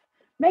forgive.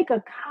 Make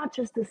a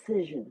conscious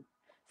decision.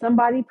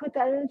 Somebody put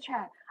that in the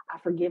chat. I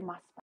forgive my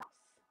spouse.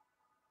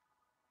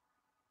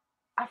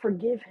 I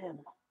forgive him.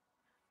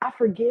 I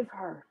forgive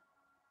her.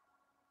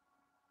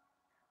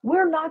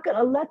 We're not going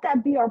to let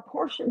that be our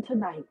portion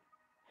tonight,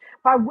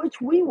 by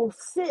which we will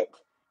sit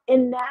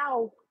and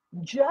now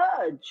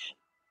judge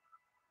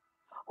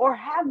or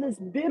have this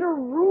bitter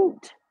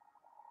root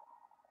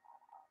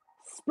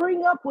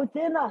spring up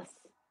within us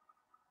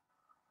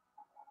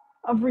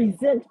of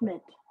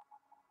resentment,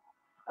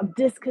 of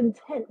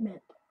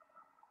discontentment.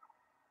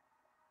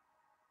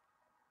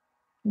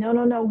 No,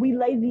 no, no. We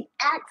lay the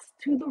axe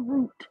to the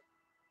root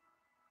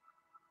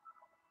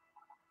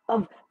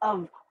of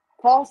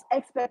false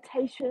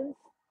expectations,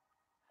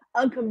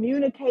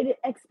 uncommunicated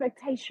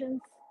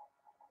expectations.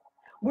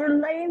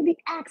 We're laying the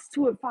axe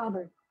to it,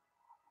 Father.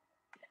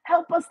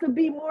 Help us to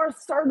be more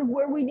assertive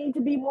where we need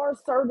to be more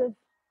assertive.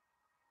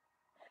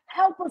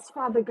 Help us,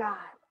 Father God.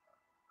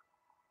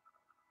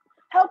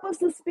 Help us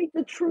to speak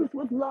the truth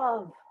with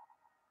love.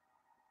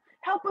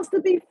 Help us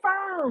to be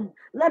firm,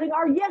 letting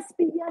our yes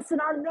be yes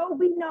and our no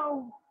be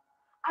no.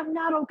 I'm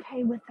not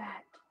okay with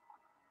that.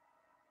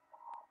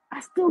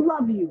 I still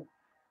love you,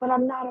 but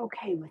I'm not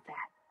okay with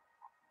that.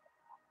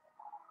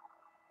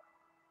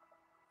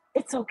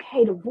 It's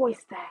okay to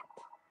voice that.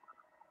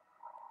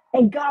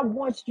 And God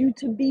wants you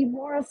to be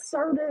more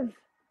assertive.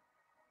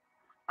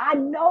 I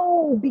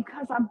know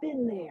because I've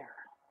been there.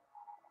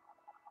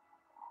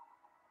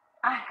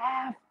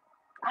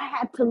 I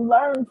had to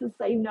learn to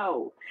say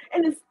no.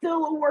 And it's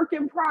still a work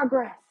in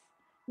progress.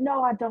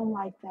 No, I don't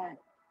like that.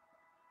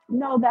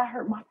 No, that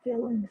hurt my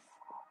feelings.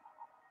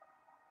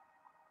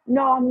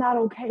 No, I'm not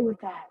okay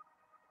with that.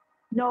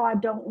 No, I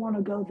don't want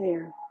to go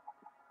there.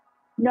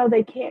 No,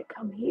 they can't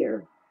come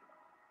here.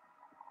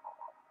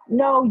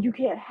 No, you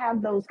can't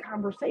have those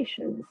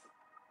conversations.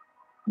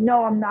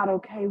 No, I'm not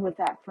okay with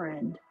that,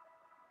 friend.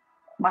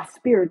 My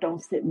spirit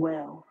don't sit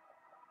well.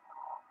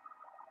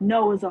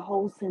 No is a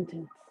whole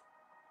sentence.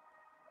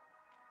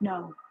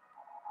 No,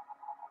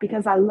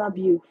 because I love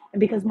you and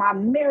because my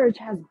marriage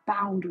has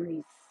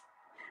boundaries.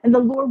 And the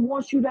Lord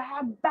wants you to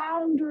have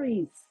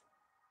boundaries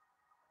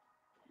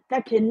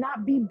that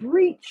cannot be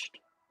breached,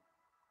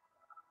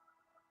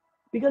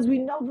 because we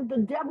know that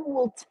the devil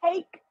will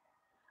take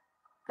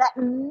that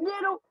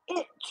little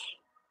inch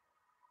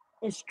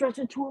and stretch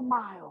it to a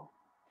mile.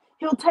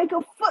 He'll take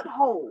a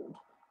foothold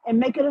and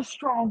make it a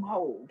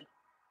stronghold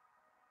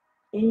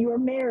in your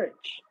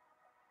marriage.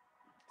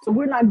 So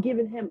we're not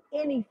giving him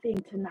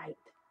anything tonight.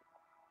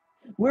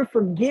 We're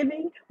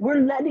forgiving.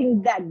 We're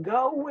letting that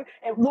go.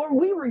 And Lord,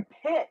 we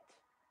repent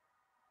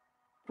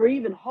for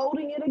even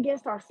holding it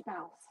against our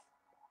spouse.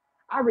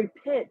 I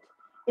repent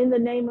in the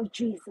name of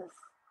Jesus.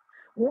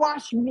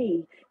 Wash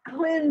me,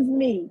 cleanse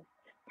me,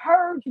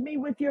 purge me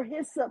with your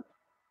hyssop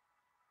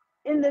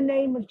in the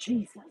name of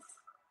Jesus.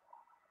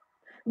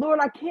 Lord,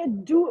 I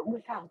can't do it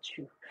without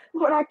you.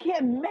 Lord, I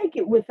can't make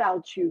it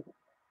without you.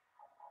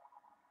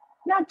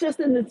 Not just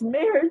in this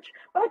marriage,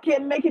 but I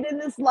can't make it in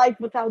this life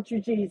without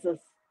you, Jesus.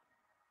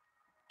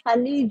 I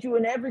need you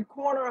in every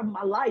corner of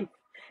my life,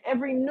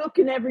 every nook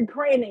and every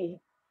cranny.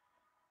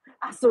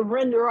 I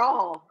surrender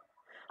all.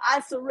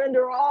 I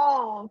surrender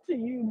all to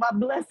you, my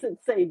blessed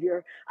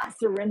Savior. I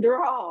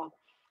surrender all.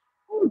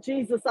 Oh,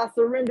 Jesus, I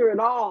surrender it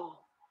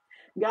all.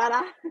 God,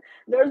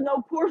 there's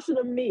no portion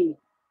of me,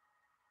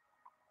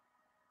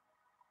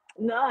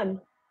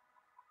 none,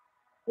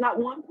 not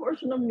one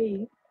portion of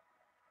me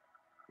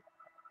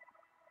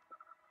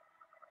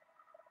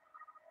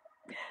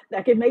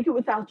that can make it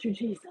without you,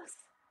 Jesus.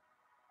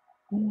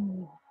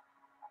 Mm.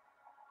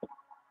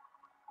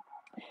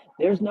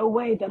 There's no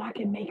way that I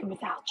can make it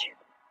without you.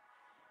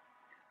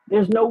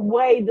 There's no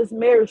way this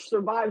marriage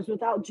survives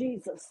without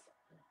Jesus.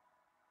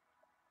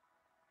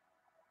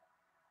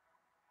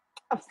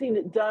 I've seen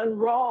it done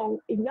wrong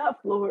enough,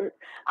 Lord.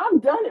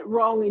 I've done it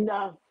wrong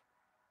enough.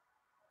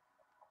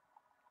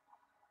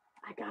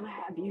 I gotta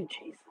have you,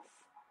 Jesus.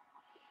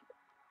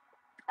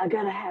 I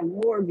gotta have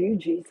more of you,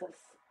 Jesus.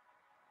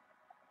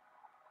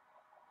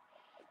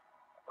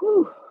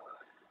 Whew.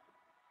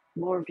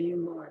 More of you,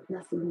 Lord.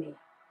 Less of me.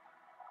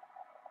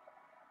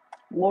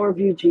 More of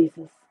you,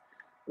 Jesus.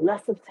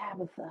 Less of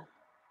Tabitha.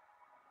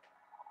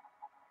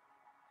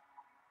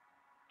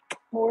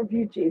 More of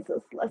you,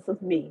 Jesus. Less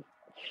of me.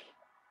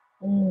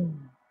 Mm.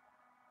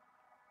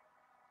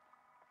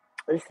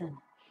 Listen,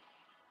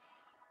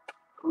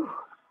 Whew.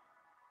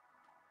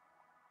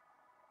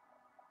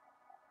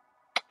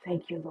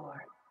 Thank you,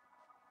 Lord.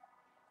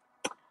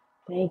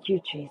 Thank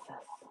you, Jesus.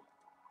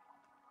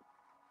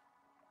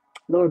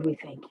 Lord, we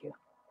thank you.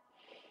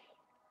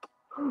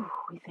 Whew.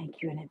 We thank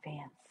you in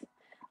advance.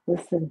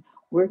 Listen,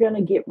 we're going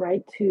to get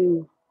right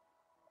to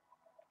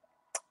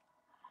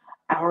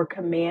our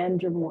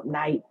command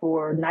night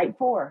for night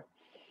 4.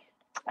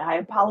 I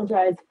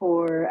apologize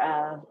for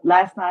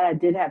last night. I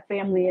did have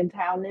family in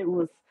town.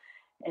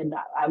 And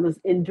I was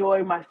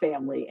enjoying my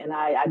family. And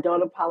I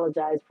don't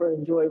apologize for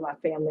enjoying my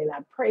family. And I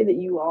pray that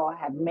you all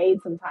have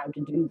made some time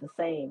to do the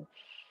same.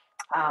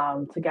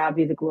 To God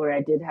be the glory.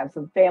 I did have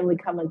some family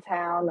come in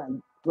town,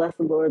 and bless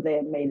the Lord, they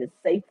have made it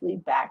safely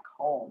back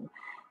home.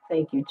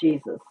 Thank you,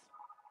 Jesus.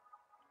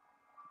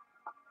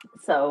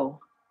 So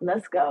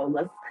let's go.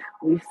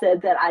 We've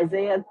said that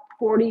Isaiah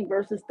 40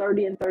 verses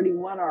 30 and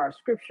 31 are our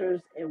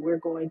scriptures, and we're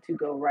going to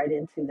go right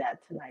into that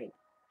tonight.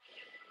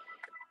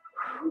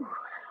 Whew.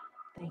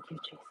 Thank you,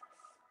 Jesus.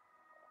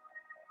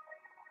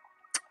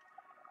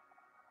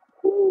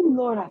 Ooh,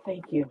 Lord, I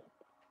thank you.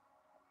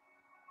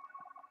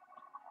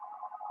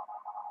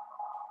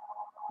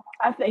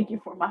 I thank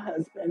you for my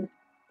husband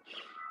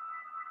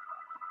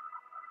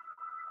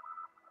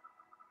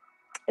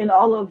and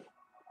all of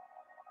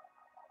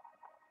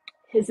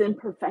his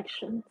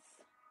imperfections.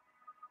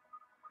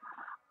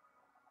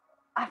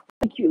 I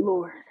thank you,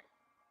 Lord,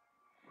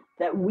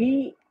 that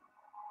we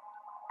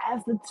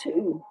as the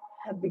two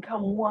have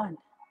become one.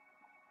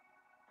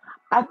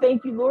 I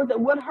thank you, Lord, that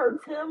what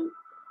hurts him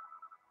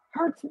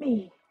hurts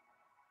me.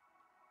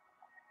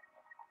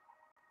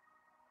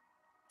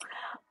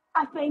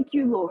 I thank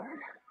you, Lord,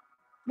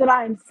 that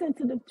I am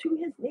sensitive to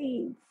his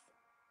needs.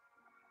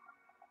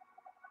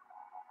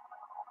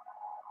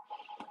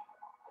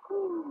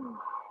 Ooh,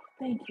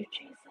 thank you,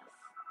 Jesus.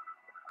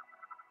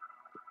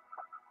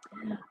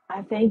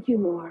 I thank you,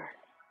 Lord.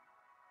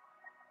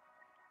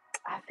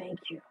 I thank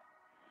you.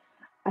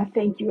 I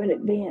thank you in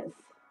advance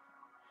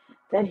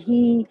that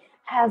he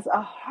has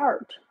a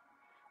heart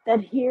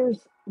that hears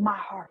my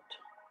heart.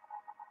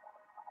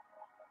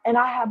 And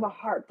I have a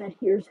heart that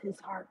hears his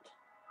heart.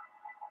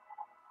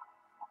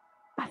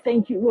 I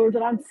thank you, Lord,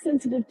 that I'm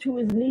sensitive to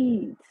his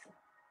needs.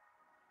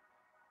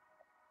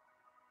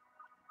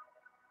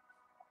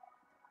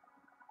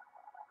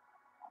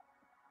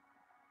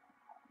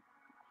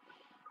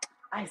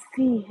 I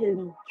see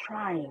him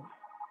trying.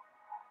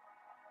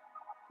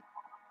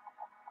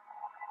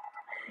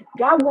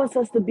 God wants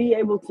us to be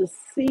able to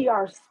see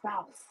our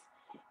spouse,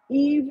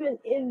 even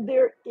in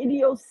their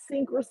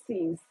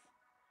idiosyncrasies,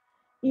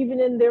 even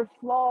in their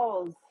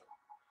flaws,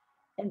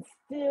 and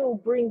still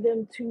bring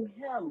them to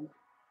him.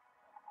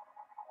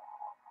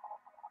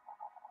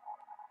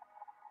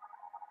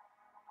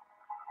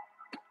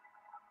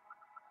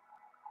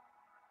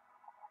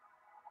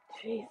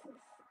 Jesus,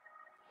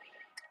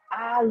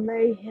 I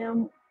lay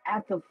him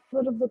at the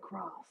foot of the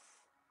cross.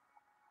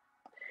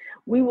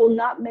 We will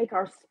not make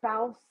our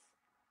spouse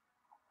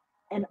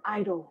an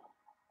idol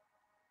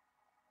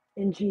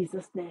in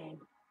Jesus' name.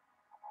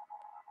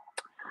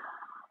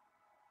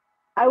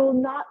 I will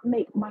not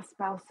make my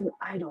spouse an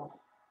idol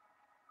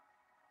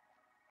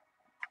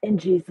in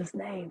Jesus'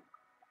 name.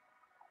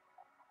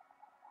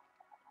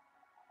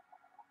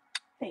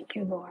 Thank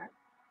you, Lord.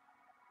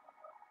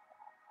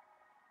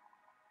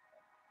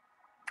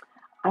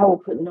 I will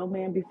put no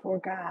man before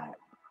God,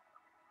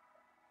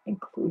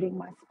 including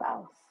my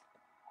spouse.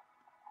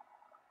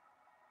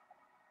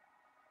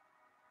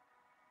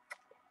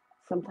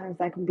 Sometimes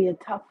that can be a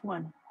tough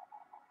one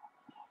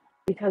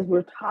because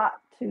we're taught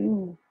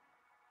to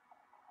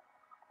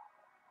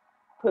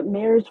put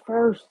marriage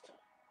first,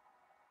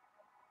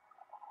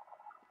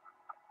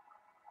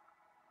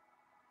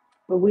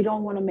 but we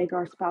don't want to make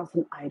our spouse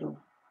an idol.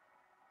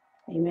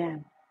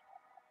 Amen.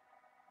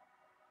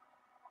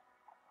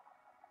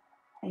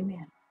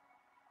 Amen.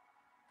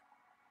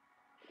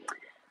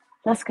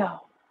 Let's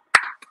go.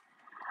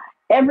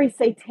 Every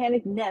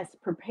satanic nest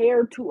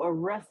prepared to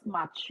arrest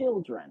my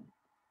children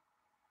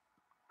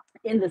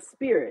in the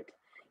spirit,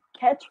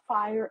 catch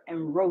fire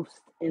and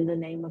roast in the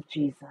name of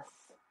Jesus.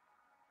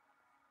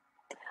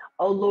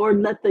 Oh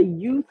Lord, let the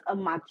youth of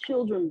my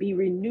children be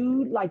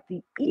renewed like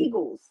the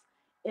eagles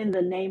in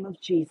the name of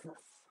Jesus.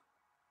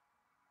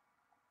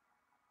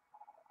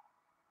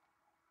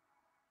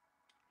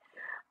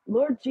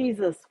 Lord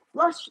Jesus,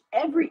 flush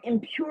every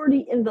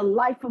impurity in the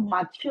life of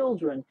my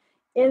children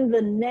in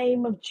the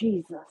name of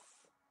Jesus.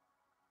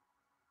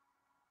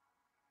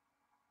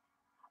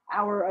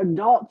 Our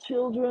adult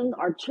children,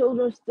 our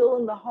children still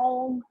in the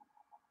home,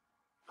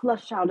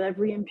 flush out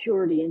every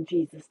impurity in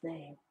Jesus'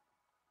 name.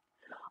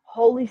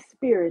 Holy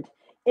Spirit,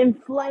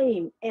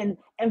 inflame and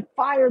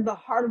fire the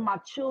heart of my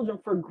children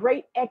for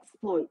great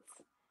exploits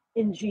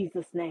in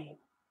Jesus' name.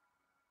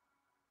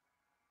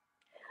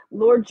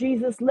 Lord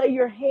Jesus, lay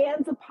your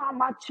hands upon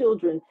my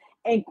children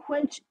and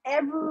quench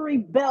every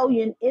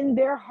rebellion in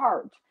their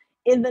heart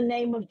in the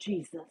name of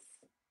Jesus.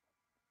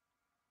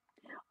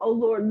 Oh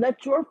Lord,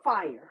 let your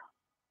fire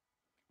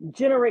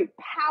Generate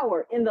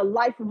power in the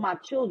life of my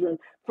children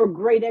for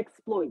great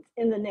exploits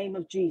in the name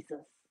of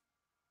Jesus.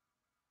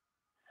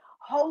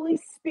 Holy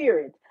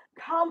Spirit,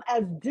 come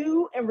as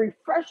dew and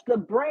refresh the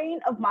brain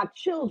of my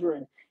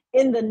children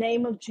in the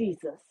name of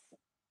Jesus.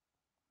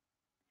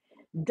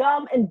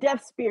 Dumb and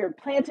deaf spirit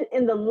planted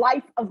in the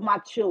life of my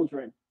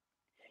children,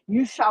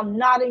 you shall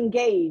not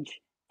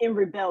engage in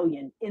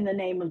rebellion in the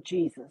name of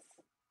Jesus.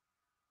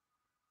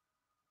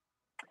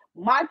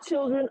 My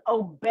children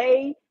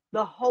obey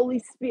the Holy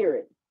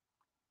Spirit.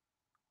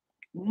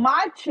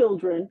 My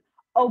children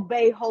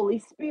obey Holy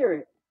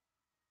Spirit.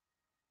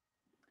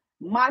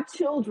 My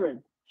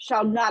children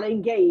shall not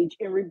engage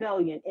in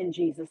rebellion in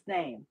Jesus'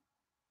 name.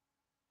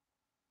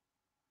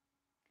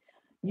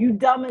 You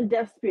dumb and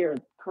deaf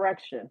spirit,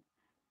 correction,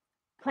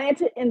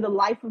 planted in the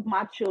life of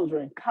my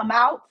children, come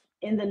out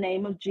in the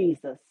name of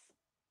Jesus.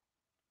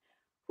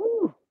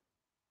 Whew.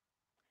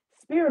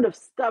 Spirit of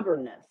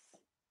stubbornness,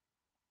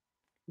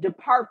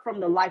 depart from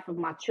the life of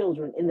my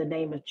children in the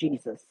name of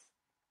Jesus.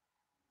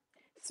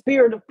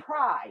 Spirit of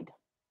pride,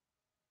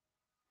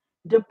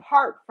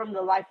 depart from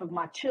the life of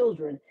my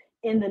children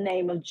in the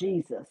name of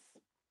Jesus.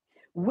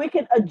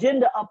 Wicked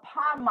agenda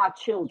upon my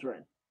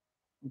children,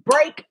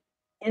 break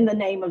in the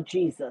name of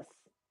Jesus.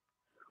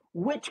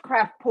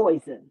 Witchcraft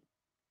poison,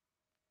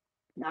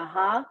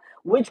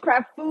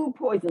 witchcraft food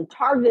poison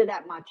targeted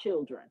at my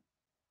children,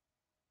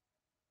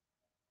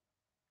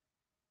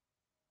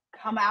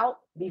 come out,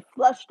 be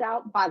flushed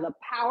out by the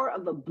power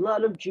of the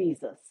blood of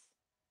Jesus.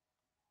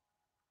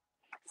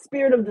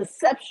 Spirit of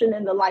deception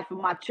in the life of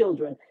my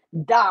children,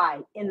 die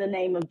in the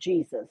name of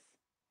Jesus.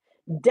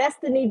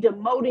 Destiny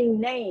demoting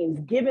names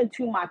given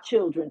to my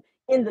children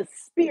in the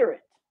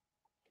spirit,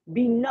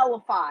 be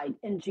nullified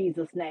in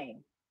Jesus' name.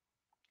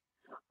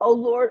 Oh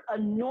Lord,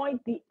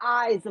 anoint the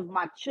eyes of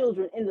my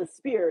children in the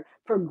spirit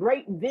for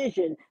great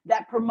vision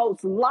that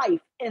promotes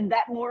life and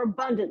that more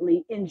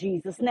abundantly in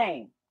Jesus'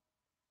 name.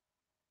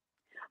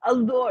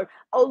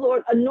 Oh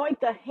Lord,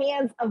 anoint the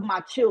hands of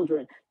my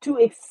children to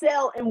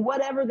excel in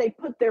whatever they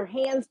put their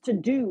hands to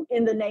do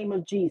in the name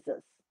of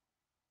Jesus.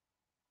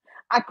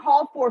 I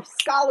call forth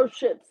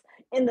scholarships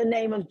in the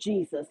name of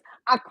Jesus.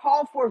 I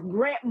call forth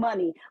grant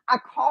money. I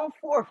call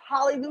forth,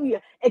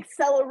 hallelujah,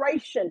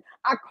 acceleration.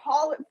 I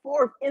call it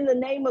forth in the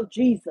name of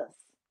Jesus.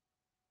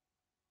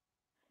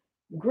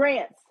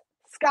 Grants,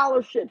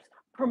 scholarships,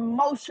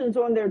 promotions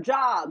on their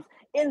jobs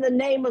in the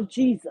name of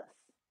Jesus.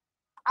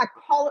 I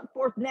call it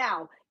forth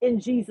now in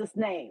Jesus'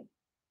 name.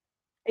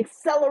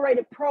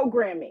 Accelerated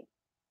programming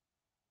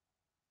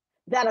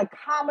that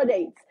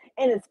accommodates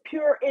and is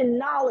pure in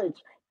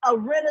knowledge, a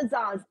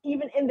renaissance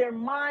even in their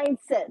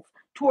mindsets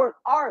toward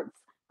arts,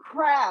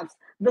 crafts,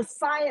 the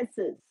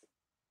sciences,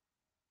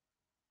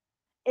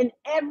 and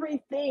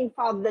everything,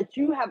 Father, that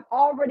you have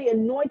already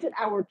anointed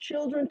our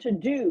children to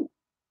do.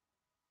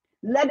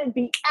 Let it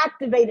be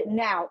activated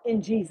now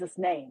in Jesus'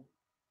 name.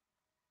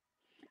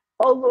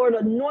 Oh Lord,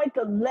 anoint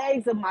the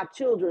legs of my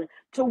children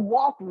to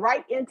walk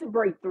right into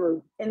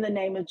breakthrough in the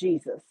name of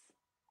Jesus.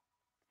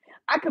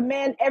 I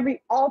command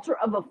every altar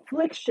of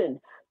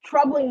affliction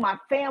troubling my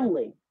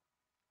family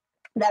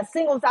that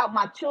singles out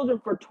my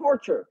children for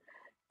torture,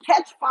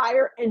 catch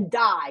fire and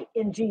die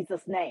in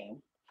Jesus'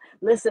 name.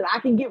 Listen, I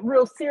can get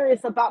real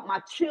serious about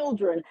my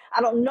children.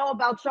 I don't know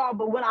about y'all,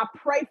 but when I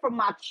pray for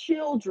my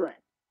children,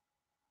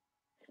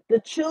 the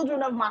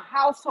children of my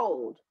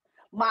household,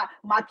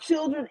 my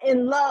children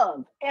in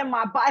love, and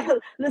my Bible,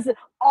 listen,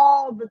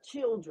 all the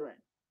children.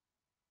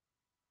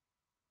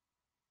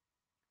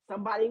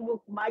 Somebody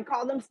might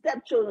call them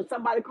stepchildren.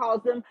 Somebody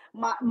calls them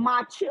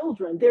my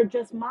children. They're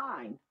just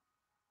mine.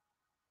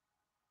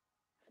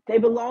 They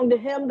belong to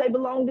him. They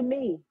belong to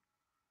me.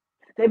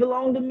 They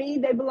belong to me.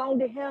 They belong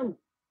to him.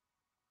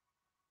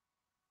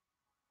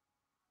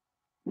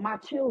 My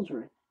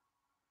children.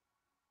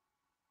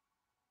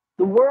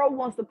 The world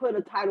wants to put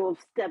a title of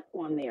step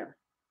on there.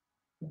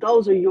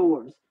 Those are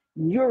yours.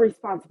 You're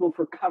responsible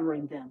for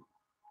covering them.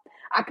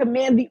 I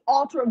command the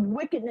altar of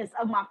wickedness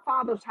of my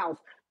father's house,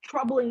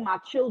 troubling my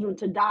children,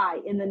 to die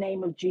in the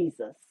name of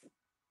Jesus.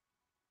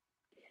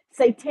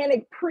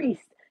 Satanic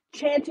priests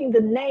chanting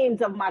the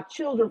names of my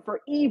children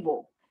for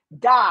evil,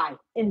 die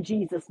in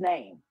Jesus'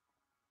 name.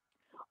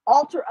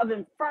 Altar of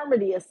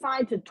infirmity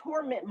assigned to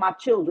torment my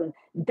children,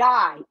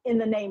 die in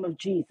the name of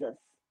Jesus.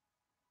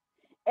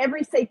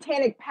 Every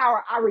satanic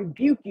power, I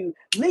rebuke you.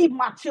 Leave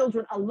my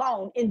children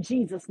alone in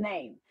Jesus'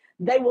 name.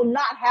 They will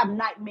not have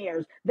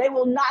nightmares. They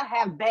will not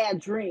have bad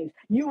dreams.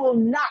 You will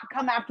not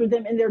come after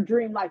them in their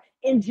dream life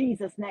in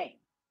Jesus' name.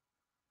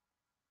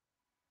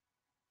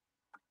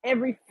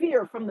 Every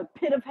fear from the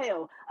pit of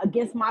hell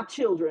against my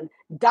children,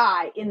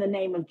 die in the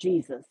name of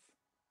Jesus.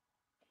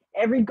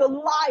 Every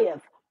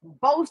Goliath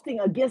boasting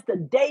against the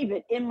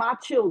David in my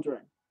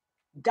children,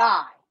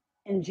 die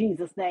in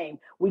Jesus' name.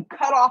 We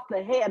cut off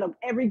the head of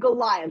every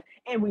Goliath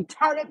and we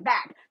turn it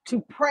back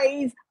to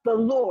praise the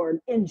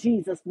Lord in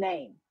Jesus'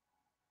 name.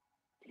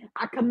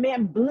 I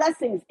command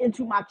blessings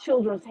into my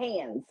children's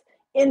hands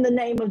in the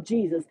name of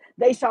Jesus.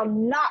 They shall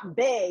not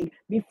beg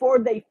before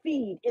they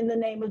feed in the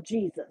name of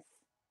Jesus.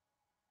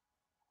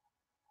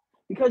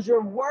 Because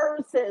your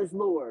word says,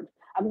 Lord,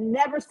 I've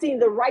never seen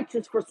the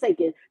righteous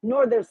forsaken,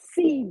 nor their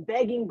seed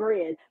begging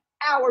bread.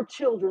 Our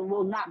children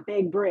will not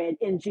beg bread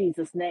in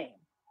Jesus' name.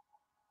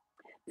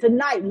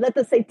 Tonight, let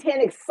the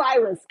satanic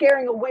siren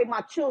scaring away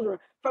my children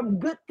from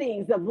good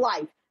things of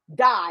life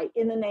die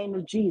in the name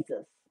of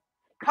Jesus.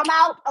 Come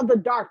out of the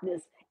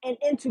darkness and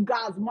into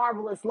God's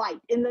marvelous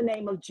light in the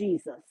name of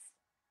Jesus.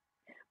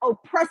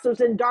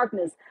 Oppressors in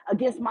darkness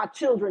against my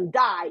children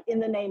die in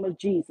the name of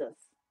Jesus.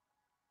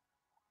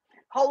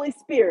 Holy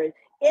Spirit,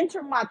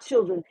 enter my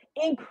children,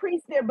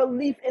 increase their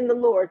belief in the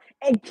Lord,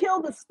 and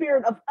kill the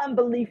spirit of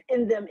unbelief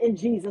in them in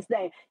Jesus'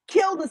 name.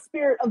 Kill the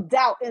spirit of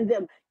doubt in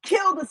them.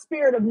 Kill the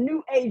spirit of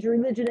new age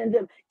religion in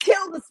them.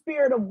 Kill the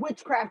spirit of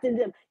witchcraft in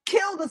them.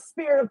 Kill the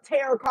spirit of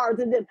tarot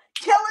cards in them.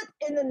 Kill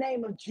it in the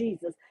name of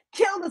Jesus.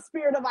 Kill the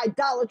spirit of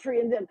idolatry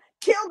in them.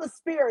 Kill the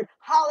spirit,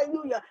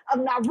 hallelujah, of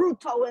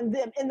Naruto in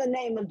them in the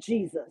name of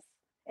Jesus.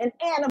 And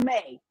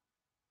anime,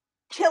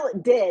 kill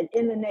it dead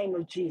in the name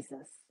of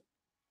Jesus.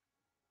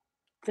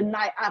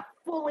 Tonight, I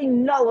fully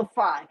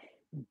nullify,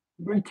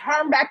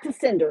 return back to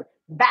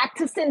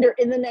sender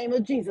in the name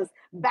of Jesus,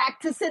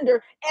 back to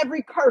sender.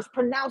 Every curse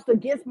pronounced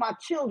against my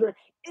children,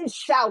 it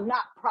shall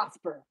not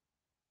prosper.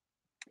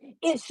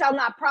 It shall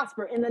not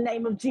prosper in the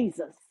name of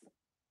Jesus.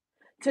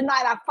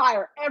 Tonight, I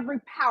fire every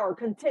power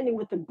contending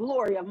with the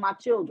glory of my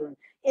children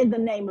in the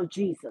name of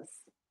Jesus.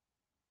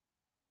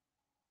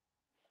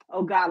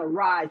 Oh God,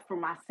 arise for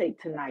my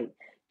sake tonight.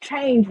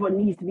 Change what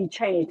needs to be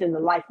changed in the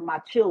life of my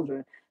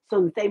children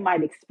so that they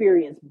might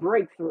experience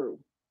breakthrough.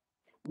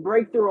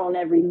 Breakthrough on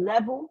every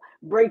level,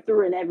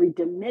 breakthrough in every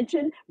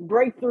dimension,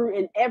 breakthrough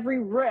in every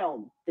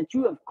realm that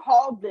you have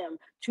called them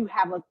to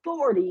have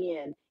authority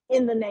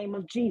in the name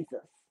of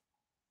Jesus.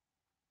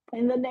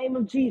 In the name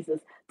of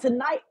Jesus.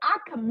 Tonight, I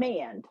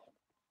command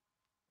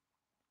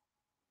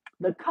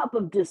the cup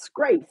of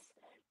disgrace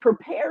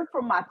prepared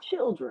for my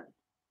children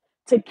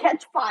to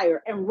catch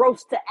fire and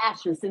roast to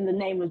ashes in the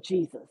name of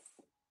Jesus.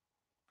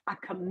 I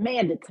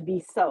command it to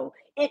be so.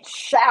 It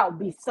shall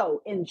be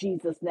so in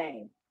Jesus'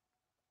 name.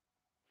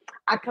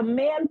 I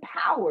command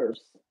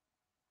powers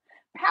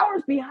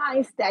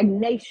behind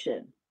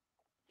stagnation,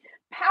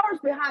 powers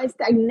behind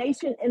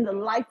stagnation in the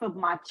life of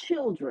my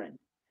children,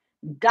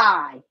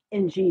 die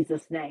in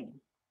Jesus' name.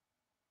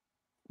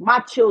 My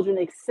children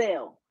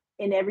excel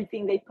in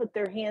everything they put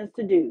their hands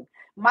to do.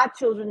 My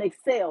children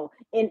excel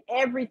in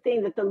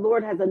everything that the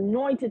Lord has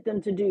anointed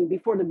them to do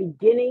before the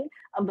beginning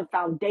of the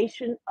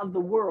foundation of the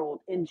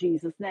world in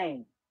Jesus'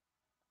 name.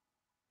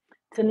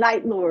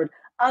 Tonight, Lord,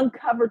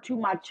 uncover to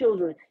my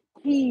children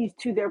keys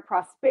to their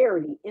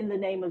prosperity in the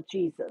name of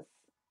Jesus.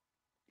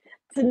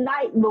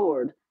 Tonight,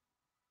 Lord,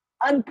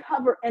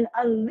 uncover and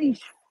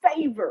unleash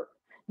favor,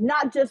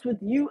 not just with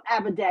you,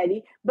 Abba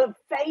Daddy, but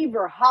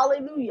favor,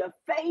 hallelujah,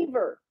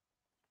 favor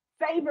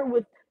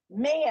with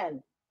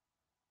men,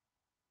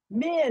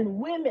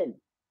 women,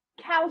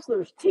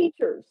 counselors,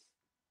 teachers,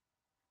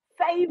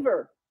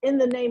 favor in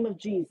the name of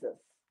Jesus,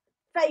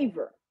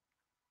 favor,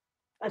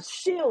 a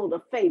shield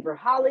of favor,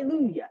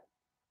 hallelujah.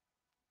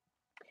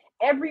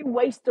 Every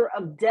waster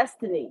of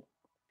destiny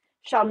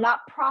shall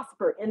not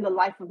prosper in the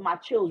life of my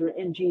children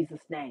in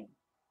Jesus' name.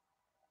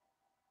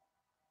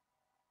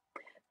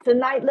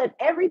 Tonight, let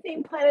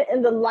everything planted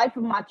in the life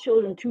of my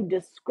children to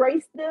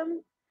disgrace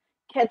them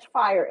catch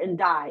fire and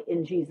die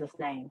in Jesus'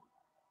 name.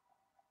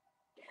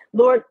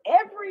 Lord,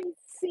 every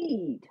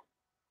seed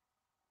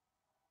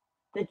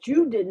that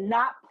you did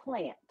not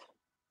plant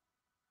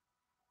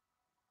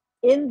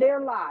in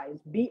their lives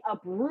be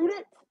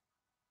uprooted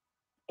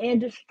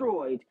and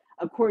destroyed,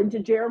 according to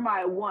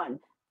Jeremiah 1,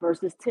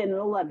 verses 10 and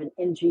 11,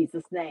 in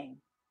Jesus' name.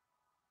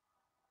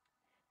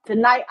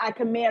 Tonight, I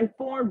command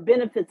foreign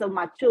benefits of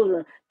my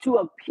children to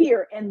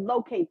appear and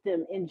locate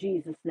them in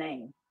Jesus'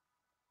 name.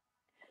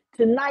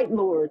 Tonight,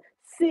 Lord,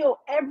 seal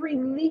every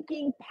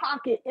leaking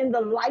pocket in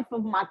the life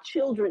of my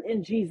children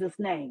in Jesus'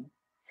 name.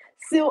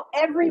 Seal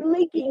every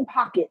leaking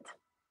pocket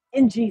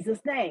in Jesus'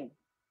 name.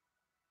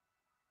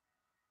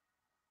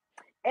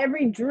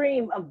 Every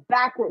dream of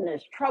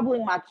backwardness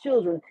troubling my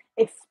children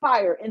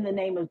expire in the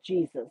name of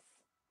Jesus.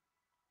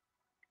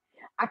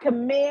 I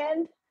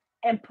command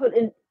and put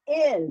an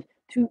end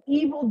to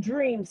evil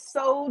dreams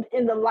sowed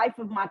in the life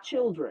of my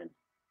children.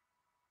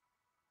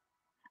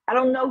 I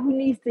don't know who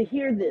needs to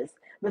hear this,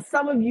 but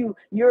some of you,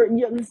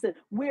 listen,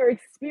 we're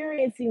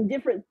experiencing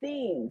different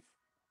things,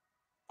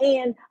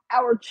 and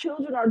our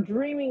children are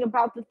dreaming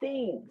about the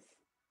things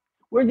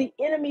where the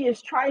enemy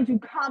is trying to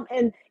come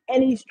and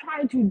he's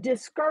trying to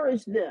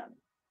discourage them.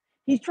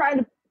 He's trying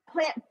to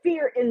plant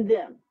fear in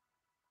them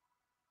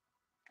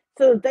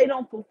so that they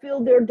don't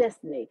fulfill their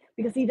destiny,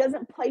 because he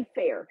doesn't play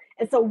fair.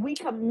 And so we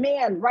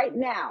command right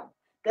now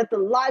that the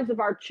lives of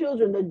our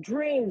children, the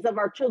dreams of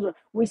our children,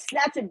 we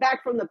snatch it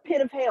back from the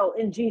pit of hell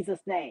in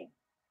Jesus' name.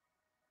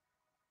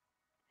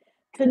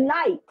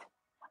 Tonight,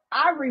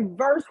 I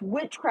reverse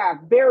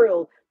witchcraft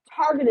burial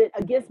targeted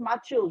against my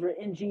children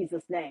in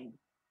Jesus' name.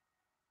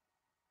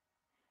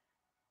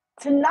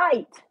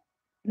 Tonight,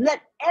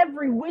 Let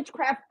every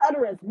witchcraft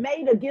utterance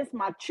made against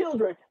my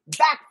children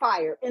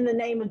backfire in the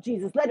name of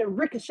Jesus. Let it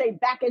ricochet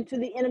back into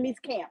the enemy's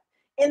camp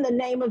in the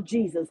name of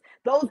Jesus.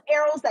 Those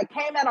arrows that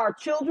came at our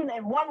children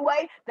in one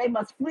way, they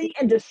must flee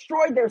and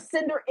destroy their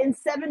sender in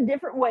 7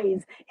 different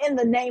ways in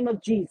the name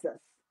of Jesus.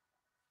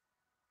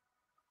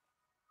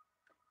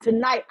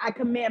 Tonight, I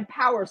command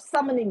power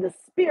summoning the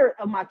spirit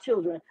of my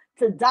children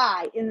to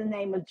die in the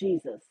name of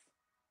Jesus.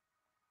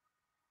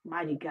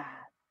 Mighty God.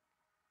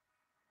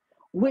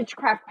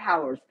 Witchcraft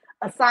powers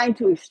assigned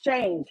to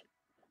exchange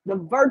the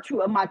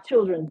virtue of my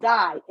children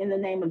die in the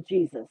name of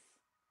Jesus.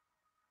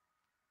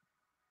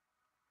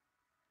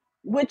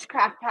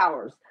 Witchcraft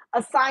powers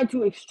assigned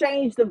to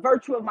exchange the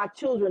virtue of my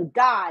children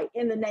die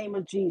in the name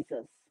of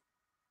Jesus.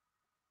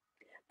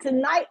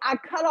 Tonight, I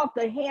cut off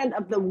the hand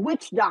of the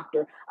witch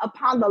doctor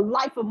upon the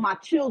life of my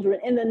children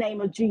in the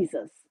name of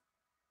Jesus.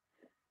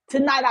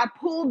 Tonight, I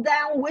pull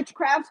down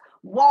witchcraft's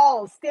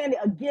walls standing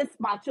against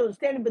my children,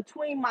 standing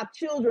between my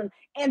children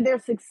and their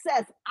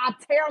success. I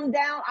tear them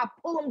down. I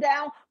pull them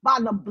down by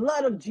the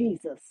blood of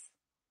Jesus.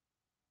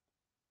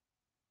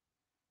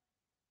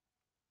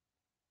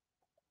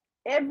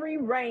 Every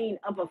reign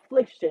of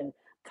affliction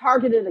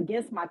targeted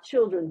against my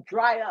children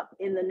dry up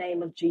in the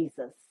name of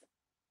Jesus.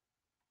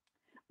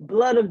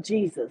 Blood of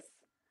Jesus,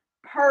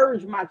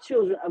 purge my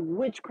children of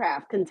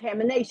witchcraft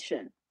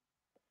contamination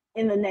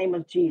in the name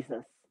of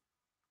Jesus.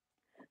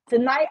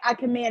 Tonight, I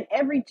command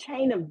every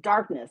chain of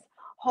darkness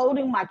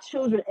holding my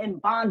children in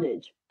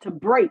bondage to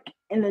break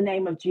in the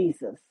name of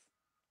Jesus.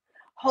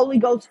 Holy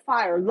Ghost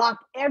fire, lock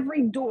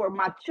every door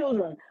my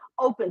children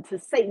open to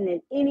Satan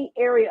in any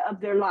area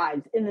of their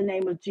lives in the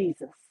name of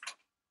Jesus.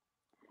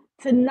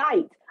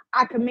 Tonight,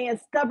 I command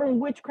stubborn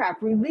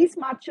witchcraft, release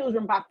my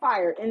children by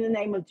fire in the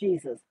name of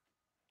Jesus.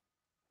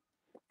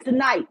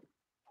 Tonight,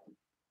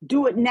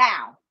 do it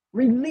now.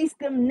 Release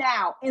them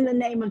now in the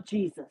name of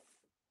Jesus.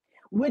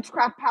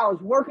 Witchcraft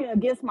powers working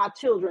against my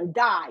children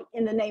die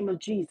in the name of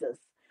Jesus.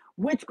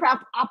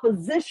 Witchcraft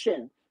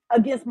opposition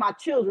against my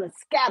children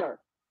scatter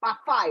by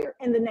fire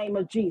in the name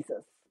of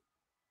Jesus.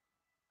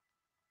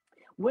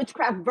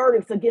 Witchcraft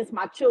verdicts against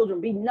my children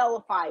be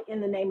nullified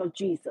in the name of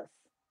Jesus.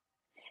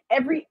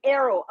 Every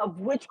arrow of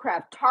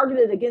witchcraft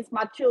targeted against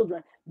my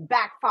children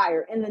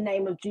backfire in the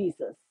name of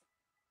Jesus.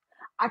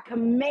 I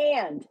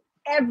command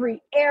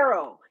every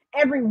arrow,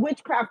 every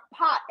witchcraft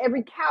pot,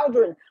 every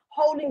cauldron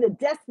holding the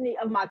destiny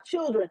of my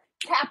children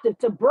captive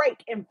to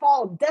break and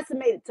fall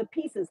decimated to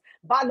pieces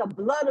by the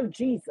blood of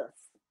Jesus.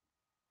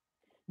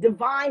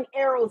 Divine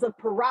arrows of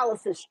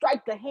paralysis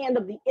strike the hand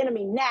of the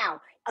enemy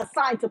now,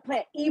 assigned to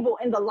plant evil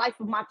in the life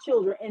of my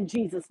children in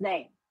Jesus'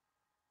 name.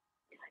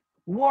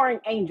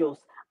 Warring angels,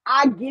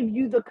 I give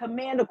you the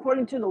command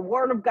according to the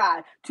word of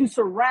God to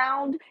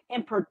surround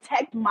and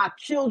protect my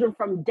children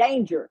from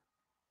danger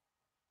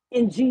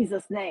in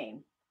Jesus'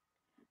 name.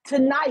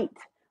 Tonight,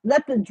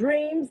 let the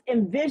dreams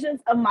and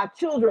visions of my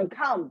children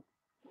come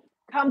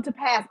to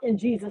pass in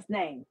Jesus'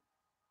 name.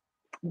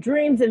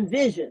 Dreams and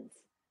visions,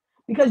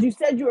 because you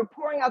said you were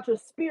pouring out your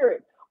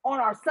spirit on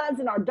our sons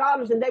and our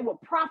daughters, and they will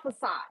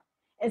prophesy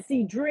and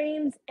see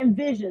dreams and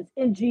visions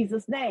in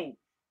Jesus' name.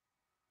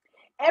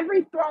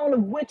 Every throne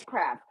of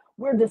witchcraft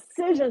where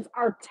decisions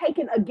are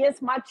taken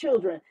against my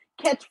children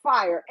catch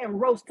fire and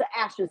roast to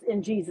ashes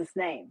in Jesus'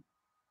 name.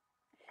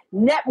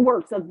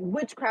 Networks of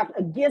witchcraft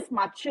against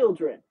my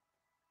children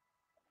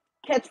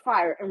catch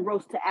fire and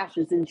roast to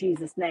ashes in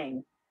Jesus'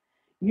 name.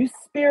 You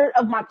spirit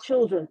of my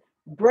children,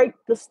 break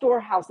the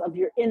storehouse of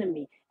your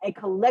enemy and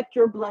collect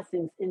your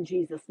blessings in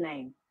Jesus'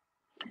 name.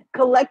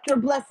 Collect your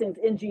blessings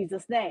in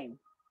Jesus' name.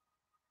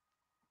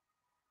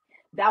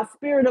 Thou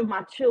spirit of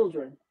my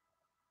children,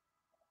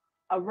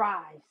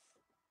 arise,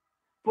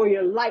 for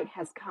your light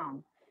has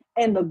come,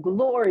 and the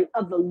glory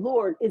of the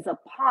Lord is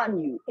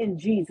upon you in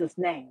Jesus'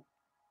 name.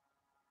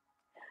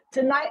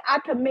 Tonight, I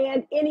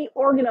command any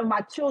organ of my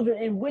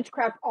children in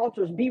witchcraft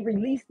altars be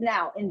released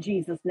now in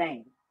Jesus'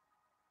 name.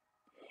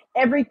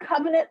 Every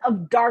covenant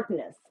of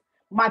darkness,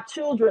 my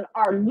children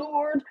are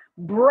lured,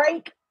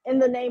 break in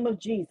the name of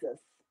Jesus.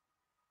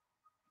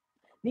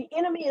 The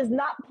enemy is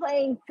not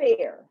playing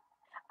fair.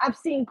 I've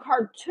seen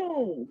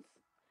cartoons.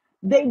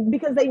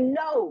 Because they've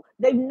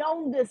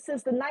known this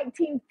since the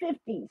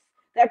 1950s,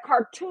 that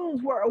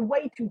cartoons were a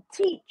way to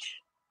teach.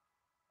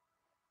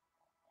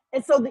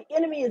 And so the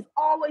enemy is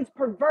always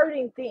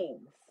perverting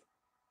things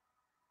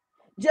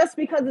just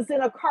because it's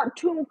in a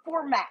cartoon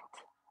format,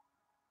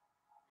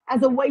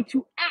 as a way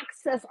to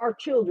access our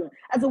children,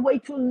 as a way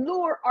to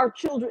lure our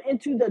children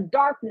into the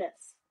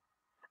darkness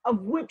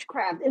of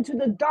witchcraft, into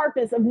the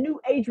darkness of new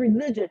age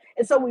religion.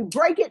 And so we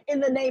break it in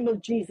the name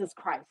of Jesus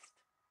Christ.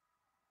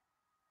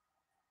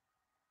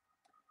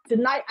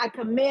 Tonight, I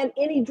command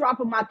any drop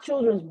of my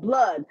children's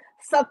blood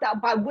sucked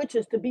out by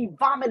witches to be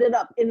vomited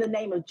up in the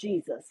name of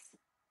Jesus.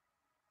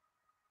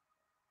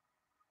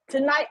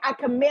 Tonight, I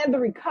command the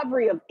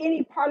recovery of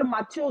any part of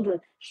my children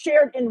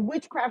shared in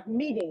witchcraft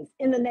meetings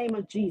in the name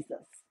of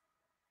Jesus.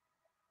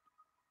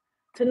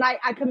 Tonight,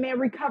 I command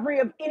recovery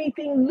of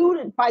anything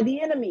looted by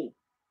the enemy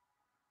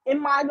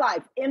in my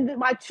life, in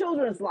my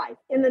children's life,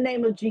 in the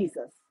name of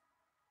Jesus.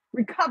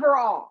 Recover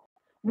all.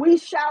 We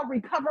shall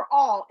recover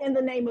all in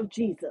the name of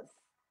Jesus.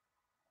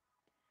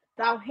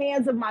 Thou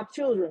hands of my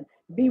children,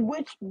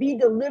 bewitched, be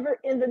delivered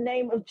in the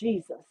name of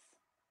Jesus.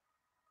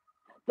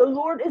 The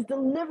Lord is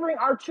delivering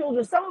our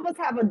children. Some of us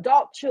have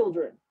adult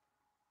children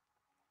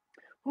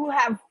who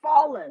have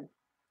fallen,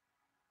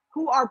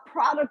 who are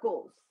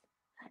prodigals.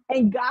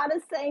 And God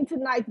is saying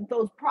tonight that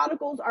those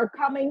prodigals are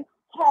coming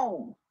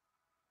home.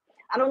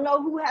 I don't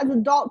know who has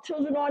adult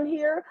children on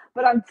here,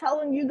 but I'm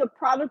telling you the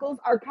prodigals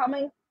are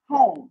coming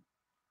home.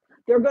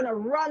 They're going to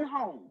run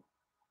home.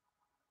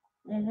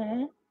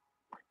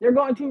 They're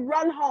going to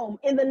run home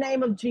in the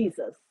name of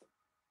Jesus.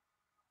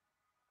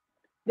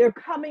 They're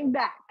coming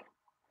back.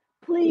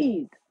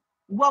 Please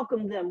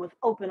welcome them with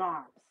open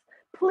arms.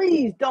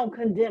 Please don't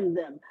condemn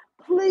them.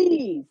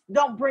 Please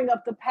don't bring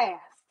up the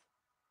past.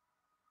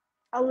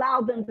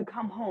 Allow them to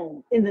come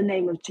home in the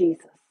name of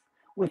Jesus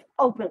with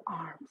open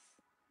arms.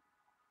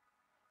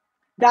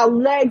 Thou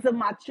legs of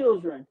my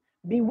children,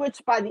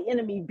 bewitched by the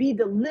enemy, be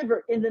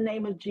delivered in the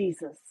name of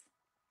Jesus.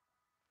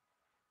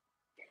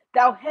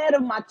 Thou head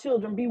of my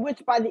children,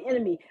 bewitched by the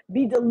enemy,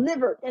 be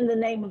delivered in the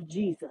name of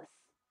Jesus.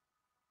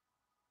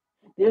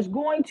 There's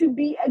going to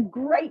be a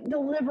great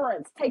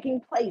deliverance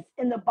taking place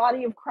in the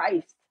body of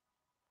Christ.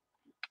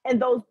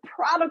 And those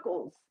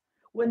prodigals,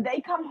 when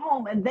they come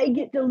home and they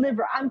get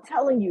delivered, I'm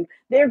telling you,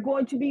 they're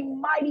going to be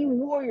mighty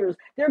warriors.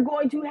 They're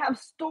going to have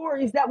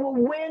stories that will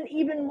win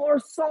even more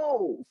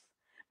souls.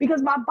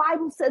 Because my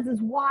Bible says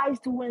it's wise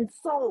to win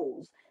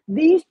souls.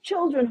 These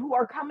children who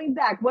are coming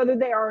back, whether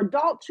they are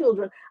adult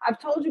children, I've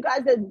told you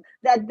guys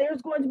that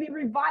there's going to be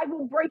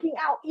revival breaking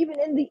out even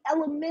in the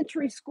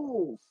elementary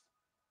schools.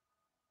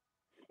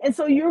 And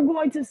so you're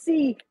going to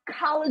see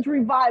college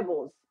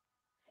revivals.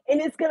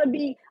 And it's going to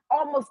be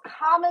almost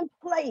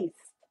commonplace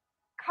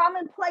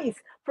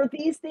for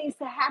these things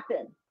to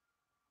happen.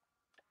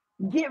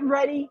 Get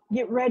ready,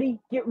 get ready,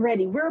 get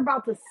ready. We're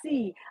about to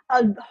see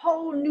a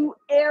whole new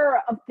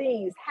era of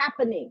things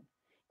happening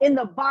in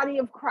the body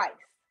of Christ.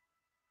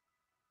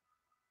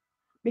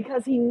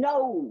 Because he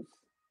knows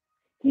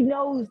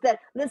that,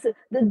 listen,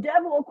 the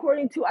devil,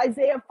 according to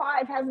Isaiah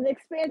 5, has an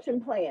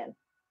expansion plan.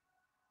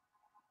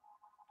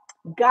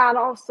 God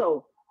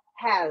also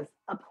has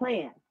a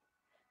plan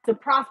to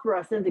prosper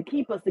us and to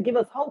keep us, to give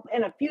us hope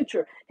and a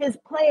future. His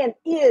plan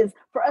is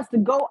for us to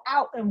go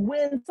out and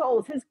win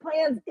souls. His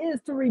plan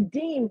is to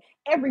redeem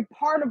every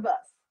part of us.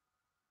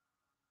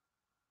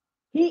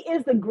 He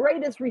is the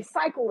greatest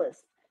recyclist,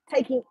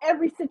 taking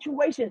every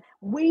situation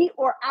we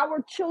or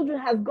our children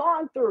have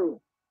gone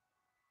through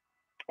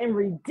and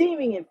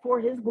redeeming it for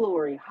his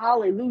glory.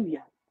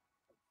 Hallelujah.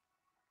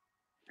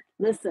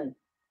 Listen,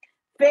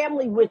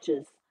 family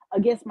witches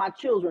against my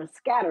children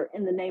scatter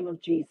in the name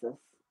of Jesus.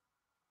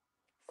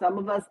 Some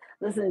of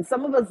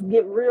us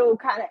get real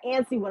kind of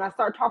antsy when I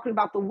start talking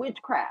about the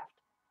witchcraft.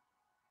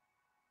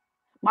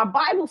 My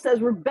Bible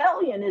says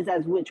rebellion is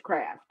as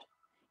witchcraft.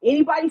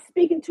 Anybody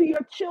speaking to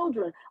your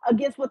children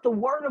against what the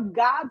word of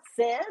God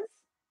says,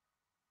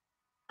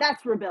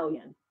 that's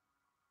rebellion.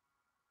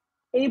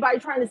 Anybody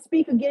trying to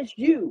speak against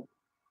you,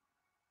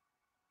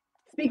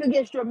 speak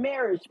against your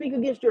marriage, speak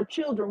against your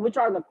children, which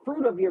are the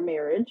fruit of your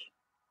marriage,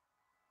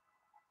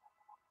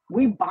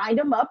 we bind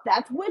them up.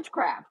 That's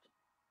witchcraft,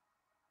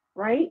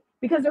 right?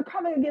 Because they're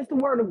coming against the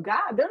word of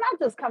God. They're not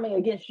just coming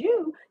against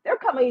you, they're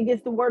coming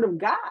against the word of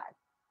God.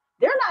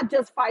 They're not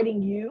just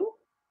fighting you,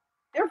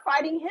 they're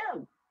fighting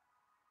him.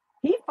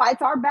 He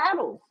fights our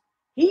battles.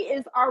 He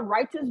is our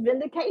righteous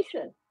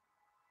vindication.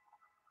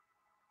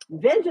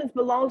 Vengeance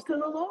belongs to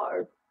the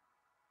Lord.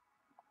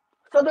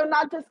 So they're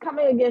not just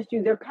coming against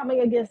you, they're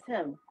coming against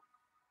him.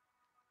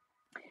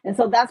 And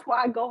so that's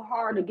why I go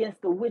hard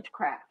against the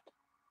witchcraft.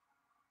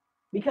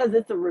 Because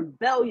it's a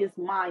rebellious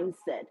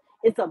mindset.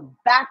 It's a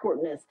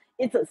backwardness.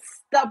 It's a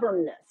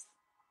stubbornness.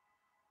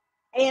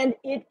 And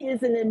it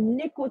is an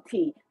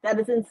iniquity that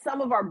is in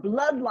some of our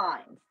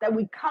bloodlines that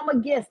we come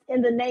against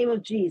in the name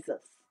of Jesus.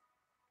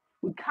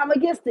 We come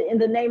against it in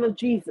the name of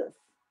Jesus.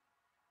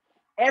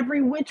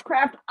 Every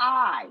witchcraft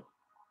eye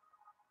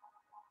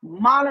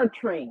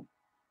monitoring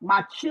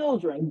my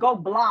children go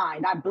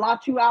blind. I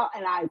blot you out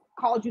and I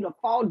cause you to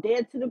fall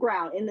dead to the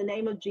ground in the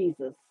name of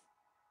Jesus.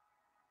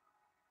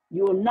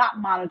 You will not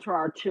monitor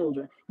our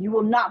children. You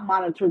will not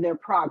monitor their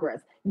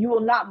progress. You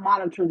will not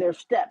monitor their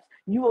steps.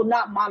 You will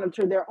not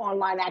monitor their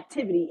online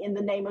activity in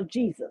the name of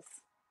Jesus.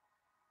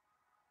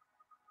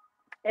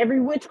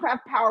 Every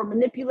witchcraft power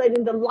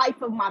manipulating the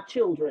life of my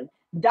children,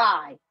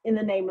 die in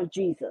the name of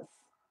Jesus.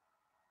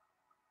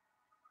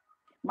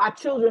 My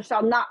children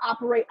shall not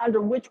operate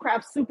under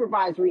witchcraft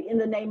supervisory in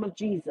the name of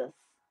Jesus.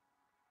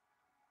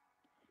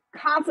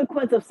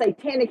 Consequence of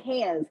satanic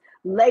hands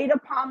laid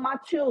upon my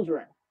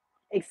children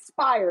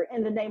expire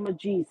in the name of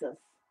Jesus.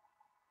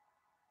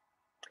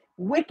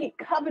 Wicked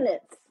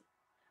covenants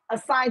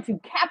assigned to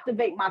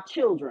captivate my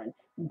children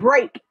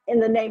break in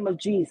the name of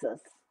Jesus.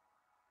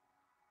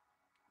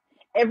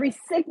 Every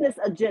sickness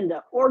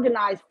agenda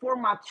organized for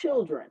my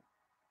children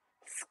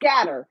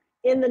scatter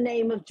in the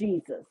name of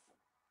Jesus.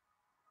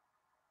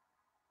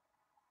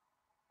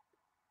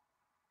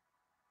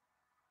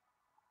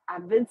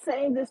 I've been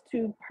saying this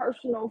to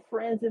personal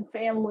friends and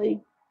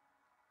family.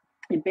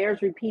 It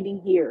bears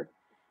repeating here.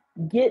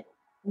 Get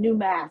new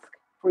masks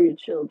for your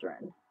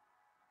children.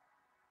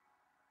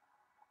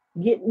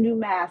 Get new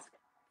masks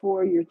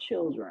for your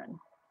children.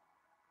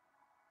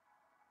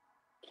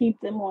 Keep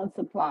them on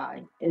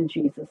supply in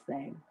Jesus'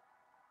 name.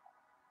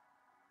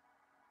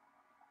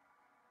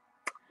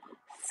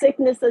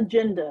 Sickness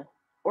agenda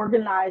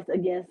organized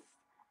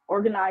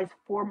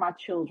for my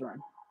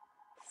children.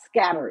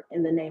 Scatter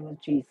in the name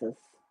of Jesus.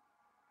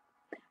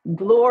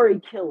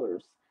 Glory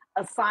killers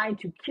assigned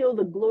to kill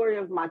the glory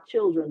of my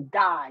children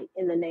die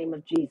in the name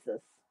of Jesus.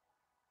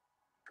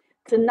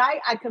 Tonight,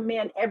 I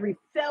command every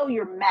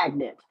failure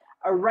magnet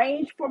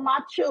arranged for my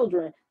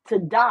children to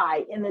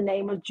die in the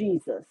name of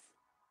Jesus.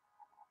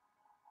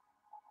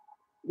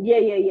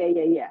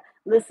 Yeah.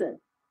 Listen,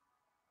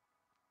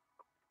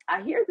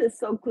 I hear this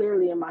so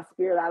clearly in my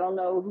spirit. I don't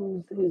know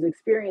who's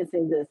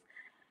experiencing this.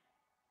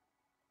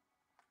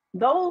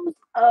 Those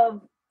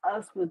of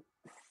us with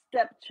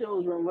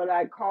stepchildren, what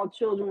I call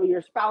children, where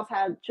your spouse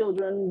had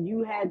children,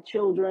 you had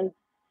children,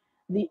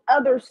 the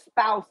other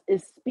spouse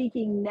is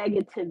speaking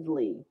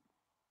negatively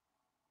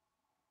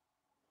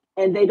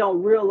and they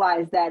don't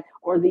realize that,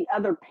 or the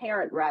other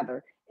parent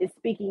rather is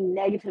speaking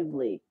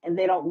negatively and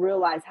they don't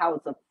realize how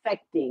it's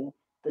affecting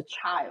the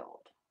child.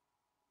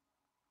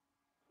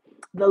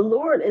 The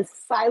Lord is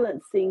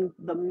silencing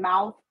the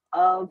mouth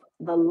of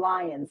the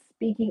lion,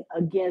 speaking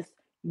against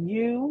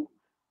you,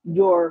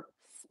 your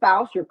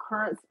spouse, your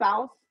current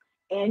spouse,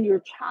 and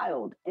your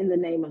child in the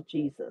name of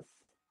Jesus.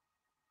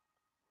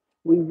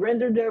 We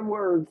render their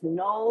words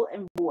null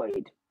and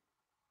void.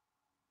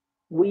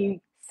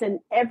 We send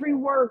every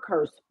word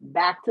curse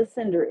back to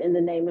sender in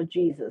the name of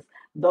Jesus.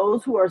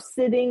 Those who are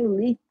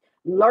sitting,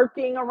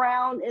 lurking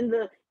around in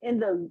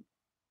the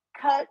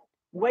cut,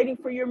 waiting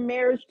for your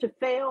marriage to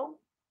fail,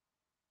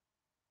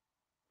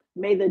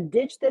 may the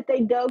ditch that they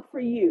dug for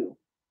you,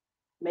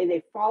 may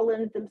they fall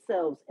in it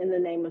themselves in the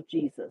name of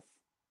Jesus.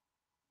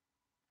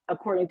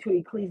 According to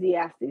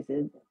Ecclesiastes,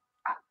 it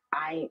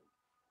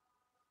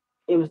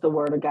was the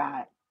word of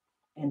God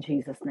in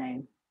Jesus'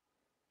 name.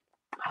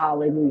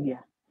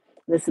 Hallelujah.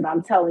 Listen,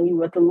 I'm telling you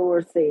what the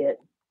Lord said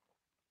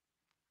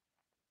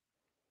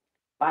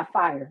by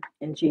fire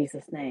in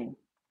Jesus' name.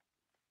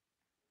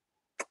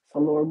 So,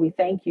 Lord, we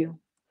thank you.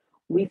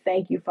 We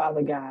thank you,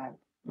 Father God.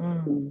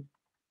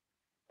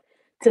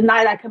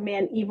 Tonight, I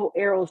command evil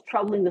arrows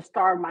troubling the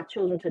star of my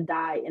children to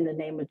die in the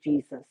name of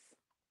Jesus.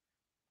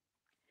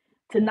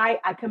 Tonight,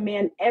 I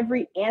command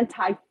every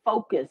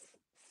anti-focus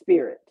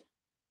spirit.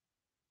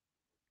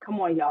 Come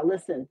on, y'all,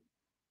 listen.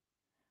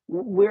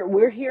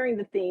 We're hearing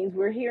the things.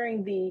 We're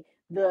hearing the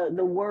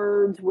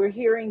words. We're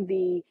hearing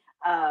the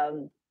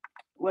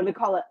what do they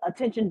call it?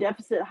 Attention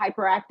deficit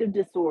hyperactive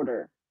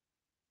disorder.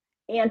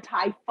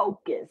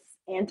 Anti-focus,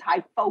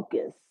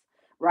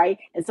 right?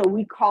 And so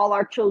we call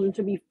our children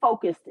to be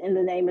focused in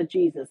the name of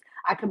Jesus.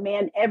 I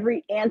command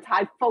every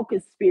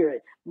anti-focus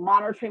spirit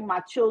monitoring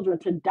my children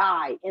to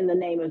die in the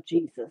name of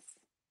Jesus.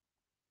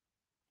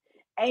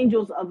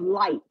 Angels of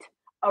light,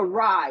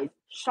 arise,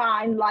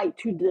 shine light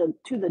to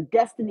the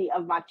destiny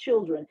of my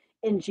children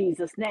in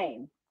Jesus'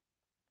 name.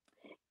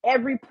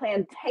 Every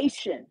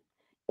plantation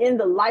in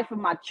the life of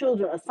my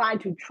children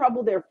assigned to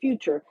trouble their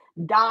future,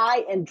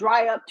 die and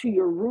dry up to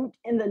your root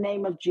in the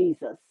name of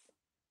Jesus.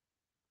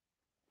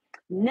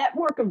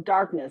 Network of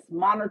darkness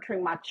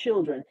monitoring my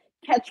children,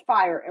 catch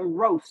fire and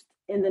roast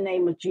in the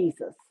name of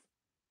Jesus.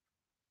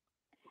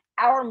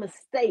 Our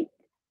mistake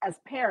as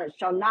parents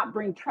shall not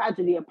bring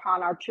tragedy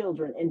upon our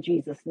children in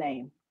Jesus'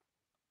 name.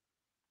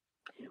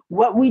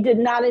 What we did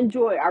not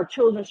enjoy, our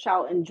children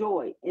shall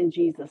enjoy in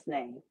Jesus'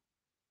 name.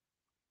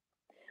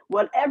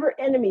 Whatever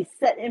enemy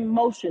set in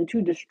motion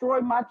to destroy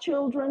my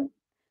children,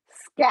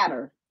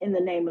 scatter in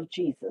the name of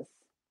Jesus.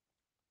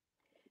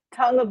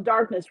 Tongue of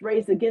darkness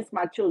raised against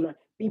my children,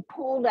 be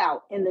pulled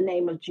out in the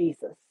name of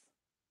Jesus.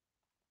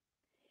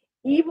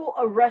 Evil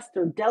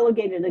arrester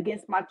delegated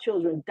against my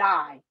children,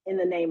 die in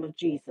the name of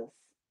Jesus.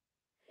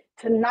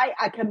 Tonight,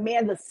 I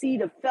command the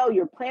seed of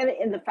failure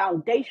planted in the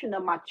foundation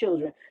of my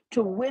children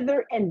to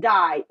wither and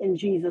die in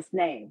Jesus'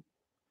 name.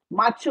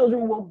 My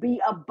children will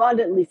be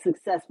abundantly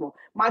successful.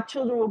 My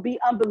children will be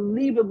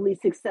unbelievably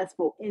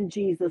successful in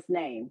Jesus'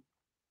 name.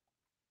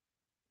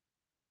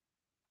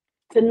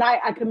 Tonight,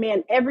 I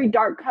command every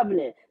dark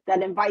covenant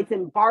that invites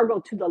embargo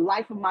to the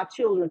life of my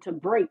children to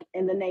break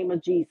in the name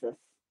of Jesus.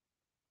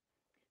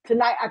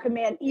 Tonight, I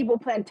command evil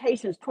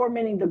plantations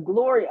tormenting the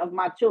glory of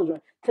my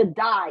children to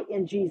die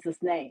in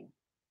Jesus' name.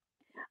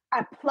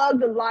 I plug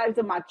the lives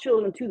of my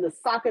children to the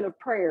socket of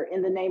prayer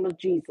in the name of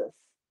Jesus.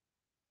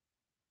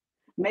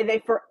 May they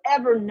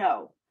forever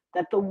know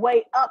that the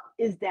way up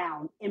is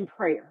down in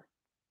prayer.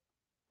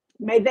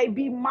 May they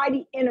be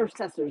mighty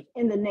intercessors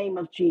in the name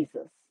of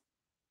Jesus.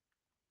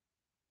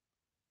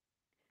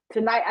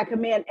 Tonight, I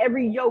command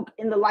every yoke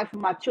in the life of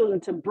my children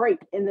to break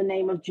in the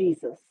name of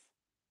Jesus.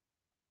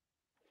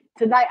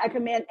 Tonight, I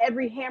command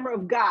every hammer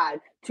of God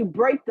to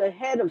break the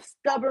head of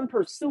stubborn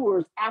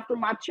pursuers after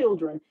my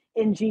children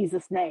in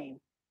Jesus'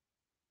 name.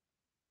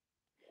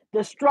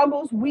 The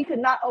struggles we could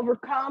not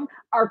overcome,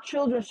 our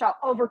children shall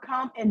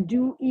overcome and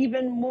do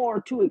even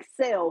more to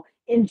excel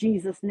in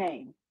Jesus'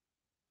 name.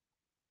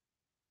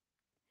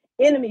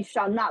 Enemies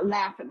shall not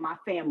laugh at my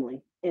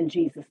family in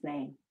Jesus'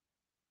 name.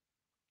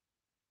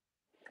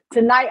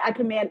 Tonight, I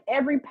command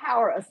every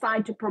power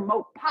assigned to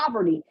promote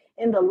poverty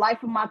in the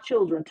life of my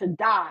children to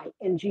die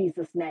in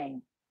Jesus'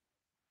 name.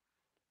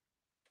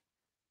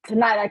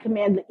 Tonight, I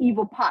command the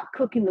evil pot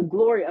cooking the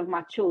glory of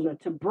my children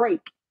to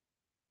break,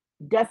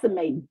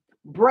 decimate,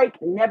 break,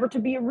 never to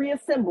be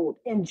reassembled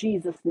in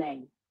Jesus'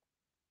 name.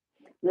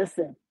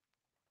 Listen,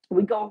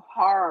 we go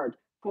hard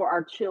for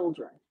our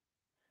children.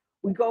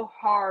 We go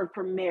hard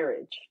for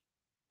marriage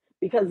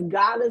because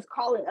God is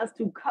calling us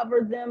to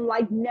cover them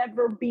like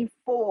never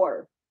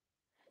before.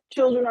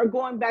 Children are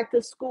going back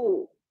to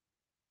school.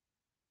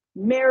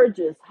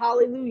 Marriages,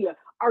 hallelujah,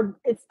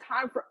 it's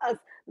time for us.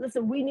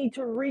 Listen, we need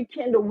to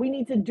rekindle. We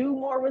need to do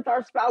more with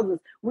our spouses.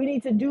 We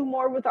need to do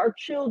more with our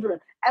children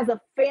as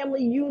a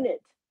family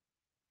unit.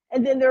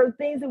 And then there are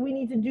things that we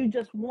need to do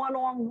just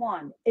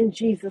one-on-one in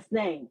Jesus'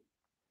 name.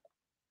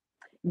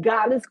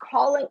 God is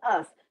calling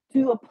us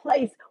to a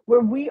place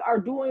where we are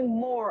doing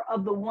more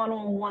of the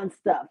one-on-one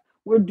stuff.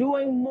 We're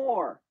doing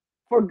more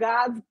for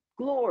God's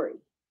glory,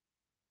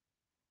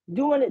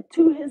 doing it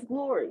to his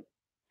glory.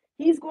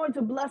 He's going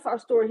to bless our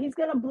story. He's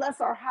going to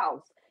bless our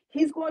house.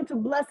 He's going to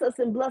bless us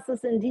and bless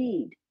us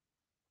indeed.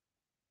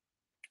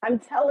 I'm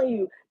telling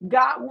you,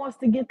 God wants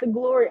to get the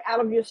glory out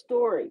of your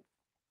story.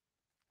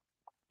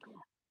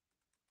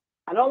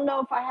 I don't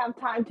know if I have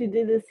time to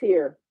do this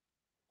here,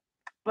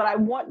 but I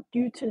want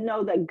you to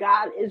know that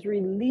God is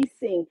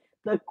releasing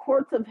the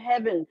courts of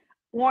heaven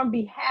on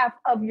behalf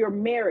of your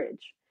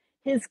marriage.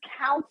 His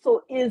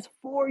counsel is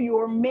for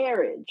your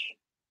marriage.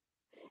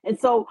 And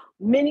so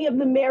many of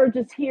the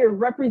marriages here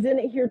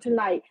represented here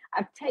tonight,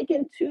 I've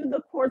taken to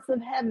the courts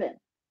of heaven.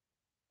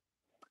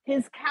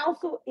 His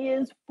counsel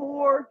is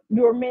for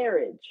your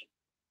marriage.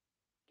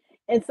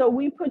 And so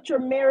we put your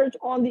marriage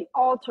on the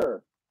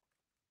altar.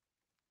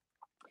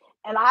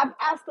 And I've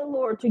asked the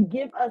Lord to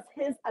give us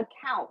his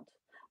account.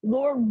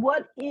 Lord,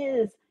 what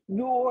is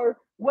your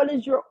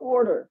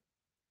order?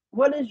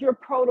 What is your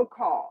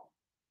protocol?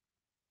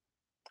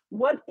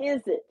 What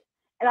is it?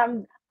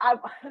 And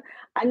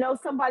I know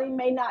somebody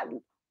may not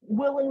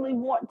willingly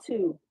want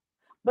to,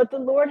 but the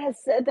Lord has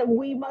said that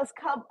we must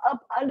come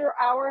up under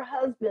our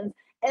husbands,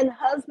 and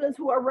husbands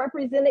who are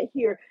represented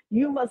here,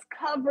 you must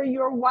cover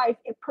your wife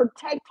and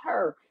protect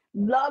her.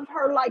 Love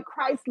her like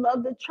Christ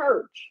loved the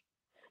church.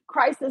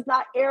 Christ is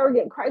not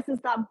arrogant. Christ is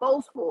not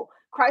boastful.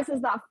 Christ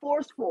is not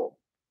forceful.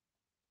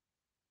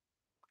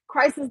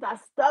 Christ is not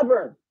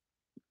stubborn.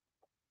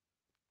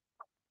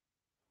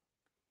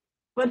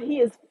 But he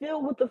is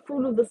filled with the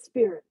fruit of the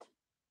Spirit.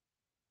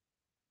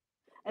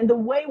 And the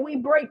way we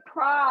break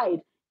pride,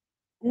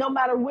 no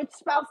matter which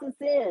spouse it's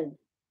in,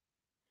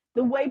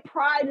 the way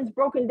pride is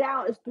broken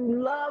down is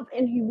through love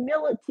and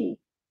humility.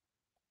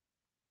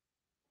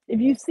 If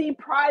you see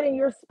pride in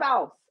your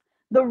spouse,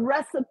 the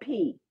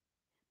recipe,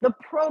 the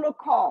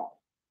protocol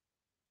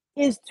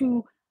is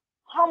to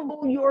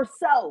humble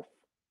yourself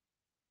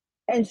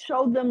and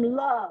show them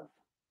love.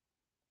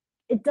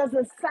 It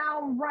doesn't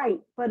sound right,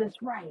 but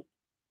it's right.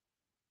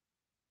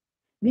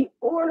 The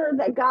order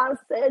that God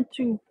said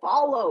to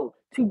follow,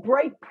 to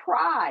break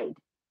pride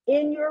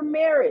in your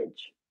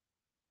marriage,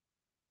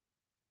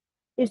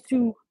 is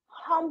to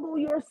humble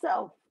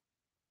yourself.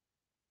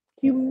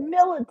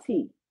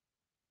 Humility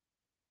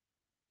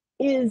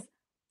is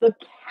the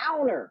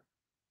counter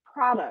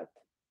product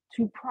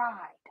to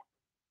pride.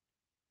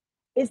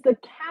 It's the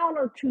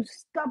counter to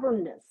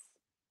stubbornness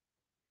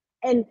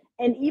and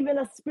even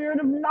a spirit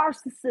of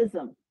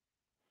narcissism.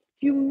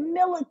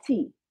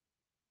 Humility.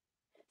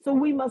 So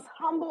we must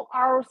humble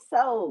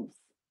ourselves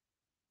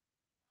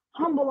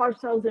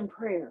in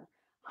prayer.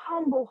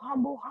 Humble,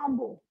 humble,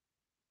 humble.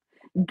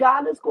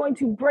 God is going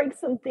to break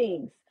some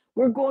things.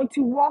 We're going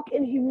to walk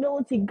in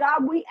humility.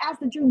 God, we ask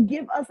that you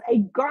give us a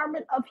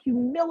garment of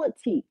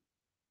humility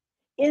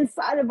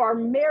inside of our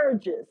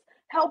marriages.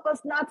 Help us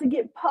not to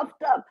get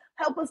puffed up.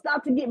 Help us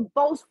not to get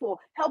boastful.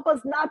 Help us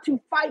not to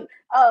fight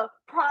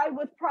pride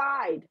with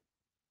pride.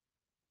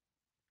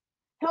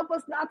 Help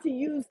us not to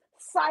use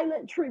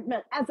silent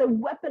treatment as a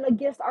weapon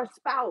against our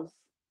spouse.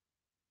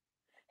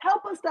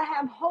 Help us to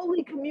have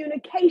holy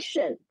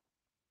communication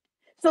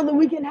so that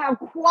we can have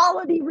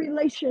quality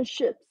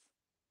relationships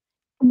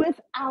with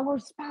our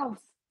spouse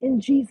in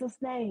Jesus'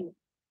 name.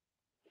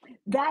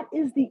 That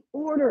is the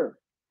order.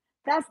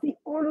 That's the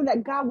order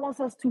that God wants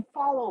us to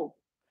follow,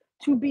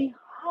 to be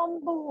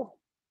humble.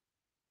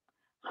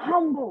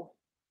 Humble.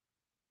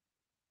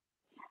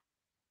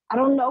 I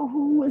don't know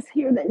who is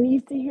here that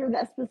needs to hear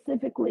that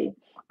specifically,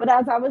 but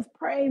as I was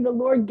praying, the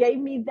Lord gave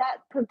me that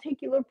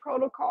particular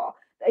protocol,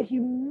 that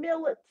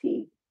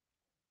humility,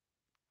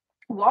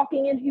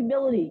 walking in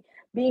humility,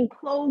 being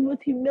clothed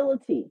with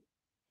humility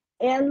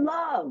and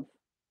love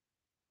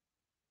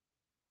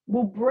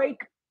will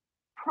break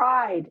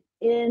pride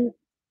in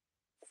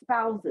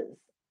spouses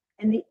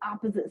and the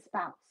opposite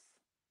spouse.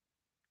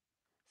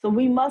 So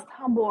we must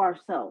humble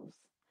ourselves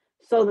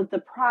so that the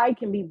pride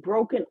can be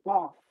broken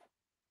off,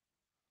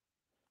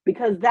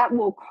 because that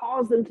will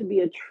cause them to be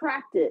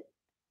attracted.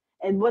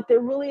 And what they're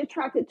really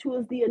attracted to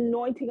is the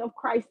anointing of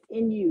Christ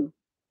in you,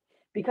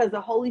 because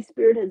the Holy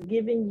Spirit has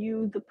given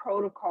you the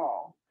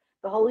protocol.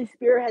 The Holy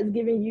Spirit has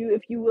given you,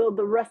 if you will,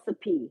 the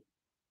recipe.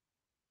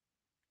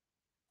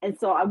 And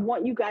so I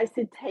want you guys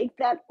to take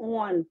that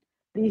on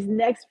these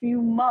next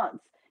few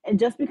months. And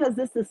just because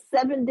this is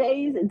 7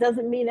 days, it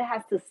doesn't mean it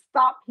has to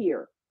stop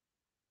here.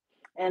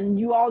 And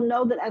you all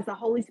know that as the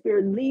Holy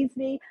Spirit leads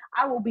me,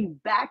 I will be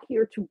back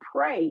here to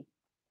pray.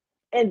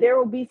 And there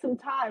will be some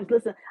times.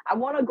 Listen, I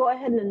want to go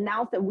ahead and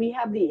announce that we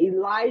have the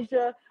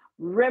Elijah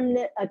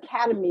Remnant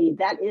Academy.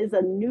 That is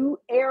a new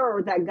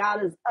era that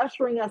God is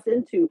ushering us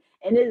into.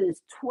 And it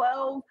is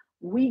 12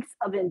 weeks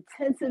of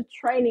intensive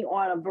training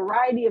on a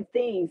variety of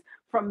things,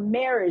 from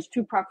marriage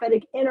to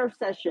prophetic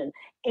intercession.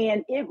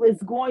 And it was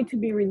going to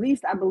be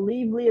released, I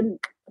believe Leah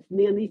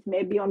Lease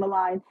may be on the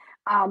line.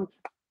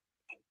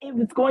 It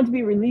was going to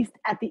be released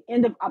at the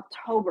end of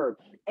October.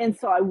 And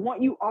so I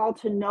want you all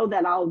to know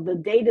that the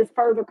date is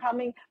further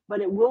coming,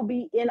 but it will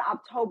be in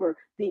October.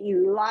 The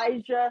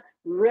Elijah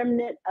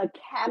Remnant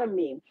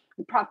Academy.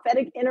 The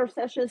prophetic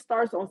intercession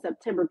starts on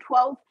September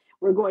 12th.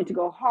 We're going to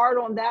go hard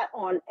on that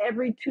on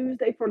every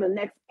Tuesday for the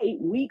next 8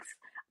 weeks,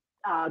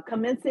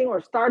 commencing or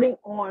starting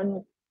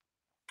on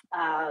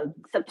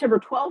September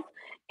 12th,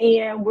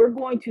 and we're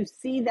going to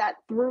see that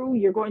through.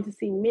 You're going to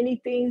see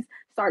many things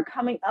start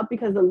coming up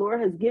because the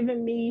Lord has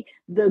given me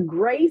the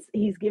grace.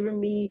 He's given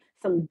me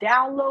some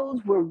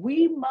downloads where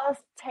we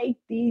must take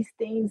these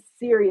things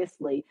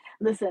seriously.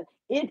 Listen,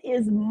 it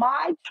is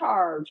my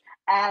charge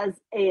as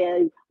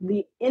in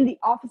the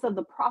office of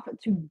the prophet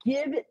to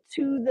give it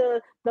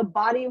to the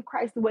body of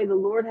Christ the way the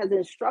Lord has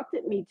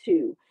instructed me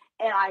to.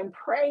 And I'm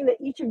praying that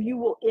each of you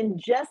will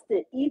ingest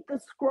it, eat the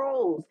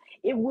scrolls.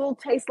 It will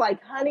taste like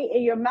honey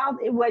in your mouth.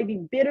 It may be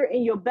bitter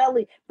in your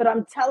belly, but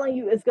I'm telling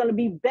you, it's going to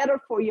be better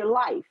for your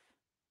life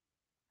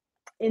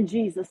in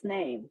Jesus'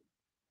 name.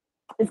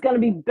 It's going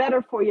to be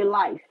better for your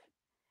life.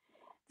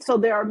 So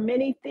there are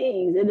many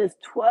things. It is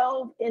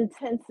 12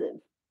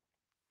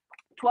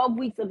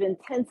 weeks of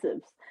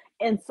intensives.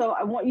 And so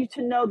I want you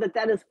to know that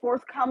that is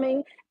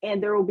forthcoming,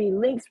 and there will be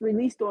links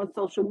released on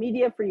social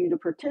media for you to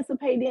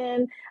participate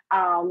in.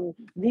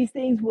 These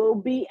things will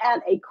be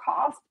at a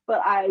cost,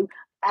 but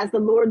as the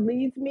Lord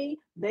leads me,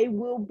 they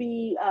will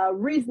be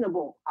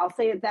reasonable. I'll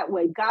say it that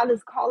way. God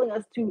is calling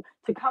us to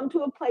come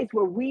to a place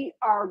where we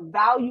are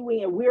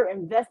valuing and we're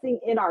investing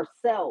in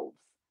ourselves.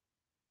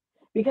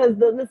 Because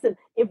listen,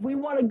 if we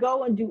want to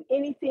go and do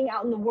anything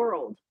out in the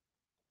world,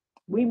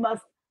 we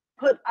must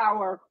put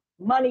our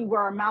money where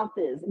our mouth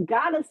is.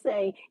 God is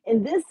saying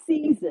in this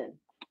season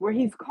where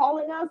He's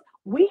calling us,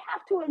 we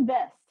have to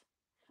invest.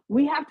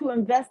 We have to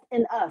invest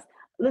in us.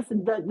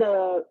 Listen,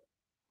 the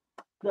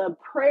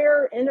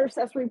prayer,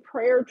 intercessory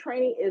prayer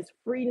training is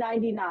free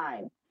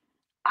 99.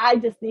 I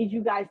just need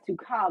you guys to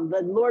come.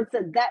 The Lord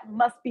said that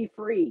must be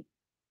free.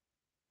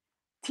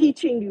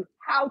 Teaching you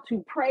how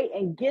to pray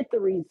and get the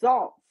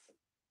results.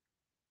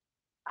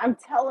 I'm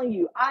telling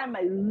you, I'm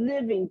a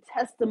living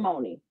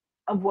testimony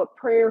of what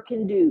prayer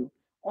can do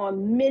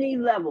on many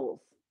levels.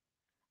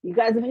 You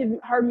guys have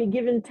heard me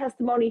giving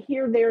testimony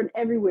here, there, and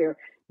everywhere.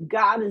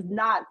 God is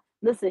not,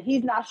 listen,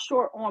 He's not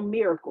short on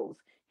miracles.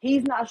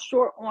 He's not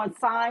short on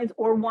signs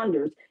or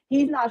wonders.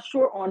 He's not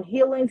short on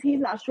healings. He's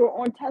not short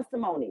on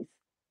testimonies.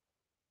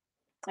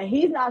 And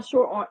He's not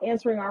short on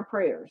answering our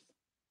prayers.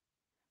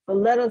 But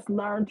let us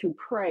learn to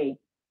pray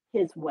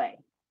His way,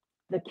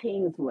 the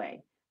King's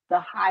way,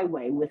 the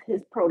highway, with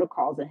His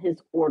protocols and His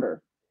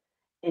order,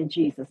 in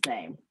Jesus'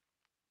 name.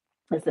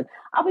 Listen,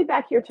 I'll be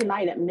back here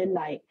tonight at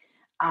midnight,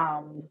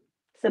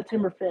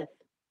 September 5th,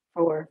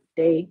 for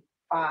day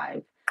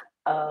 5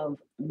 of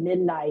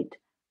midnight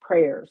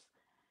prayers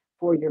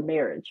for your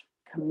marriage.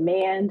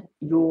 Command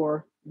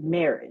your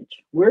marriage.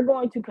 We're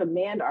going to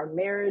command our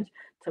marriage.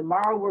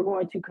 Tomorrow, we're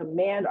going to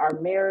command our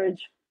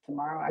marriage.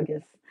 Tomorrow, I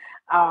guess.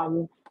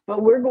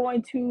 But we're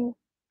going to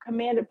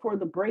command it for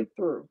the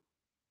breakthrough.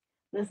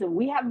 Listen,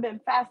 we haven't been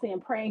fasting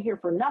and praying here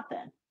for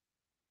nothing.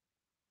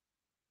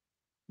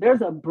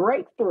 There's a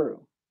breakthrough.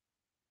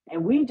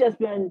 And we've just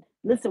been,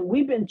 listen,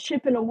 we've been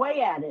chipping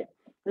away at it.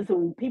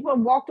 Listen, people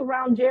have walked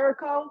around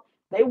Jericho.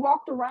 They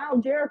walked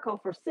around Jericho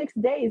for 6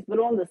 days, but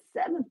on that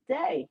seventh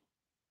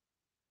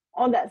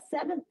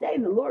day,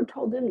 the Lord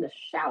told them to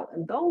shout,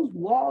 and those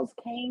walls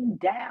came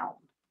down.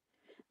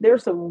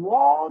 There's some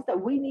walls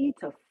that we need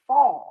to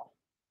fall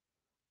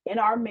in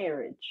our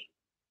marriage.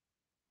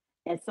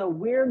 And so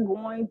we're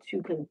going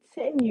to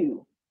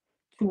continue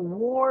to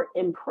war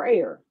in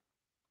prayer,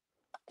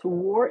 to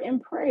war in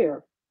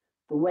prayer.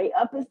 The way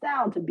up is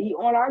down, to be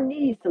on our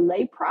knees, to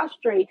lay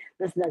prostrate.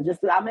 Listen,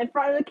 I'm in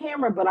front of the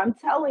camera, but I'm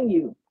telling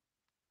you,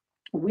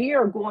 we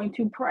are going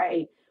to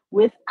pray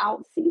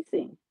without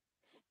ceasing.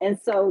 And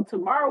so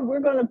tomorrow we're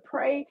going to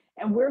pray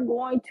and we're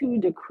going to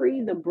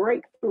decree the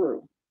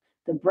breakthrough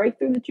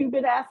that you've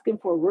been asking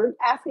for. We're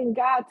asking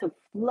God to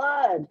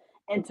flood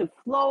and to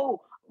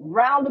flow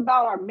round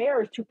about our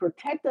marriage to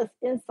protect us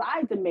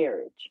inside the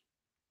marriage.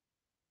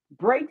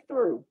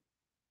 Breakthrough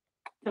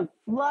to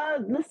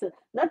flood. Listen,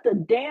 let the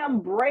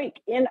dam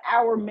break in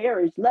our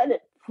marriage. Let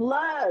it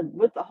flood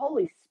with the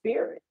Holy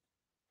Spirit.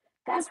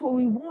 That's what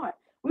we want.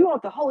 We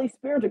want the Holy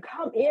Spirit to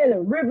come in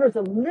and rivers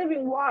of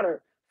living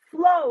water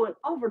flow and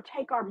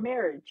overtake our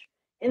marriage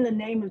in the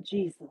name of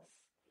Jesus.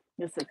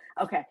 Listen,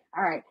 okay,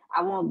 all right.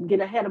 I won't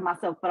get ahead of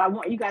myself, but I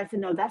want you guys to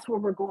know that's where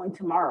we're going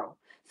tomorrow.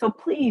 So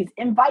please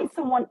invite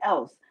someone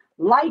else.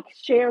 Like,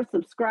 share,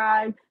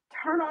 subscribe,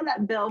 turn on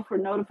that bell for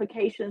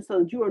notifications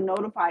so that you are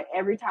notified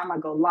every time I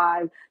go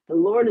live. The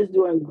Lord is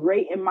doing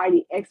great and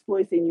mighty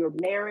exploits in your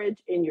marriage,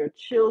 in your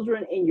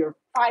children, in your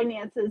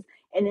finances,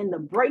 and in the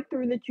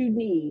breakthrough that you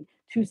need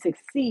to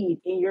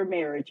succeed in your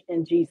marriage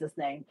in Jesus'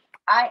 name.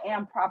 I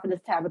am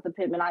Prophetess Tabatha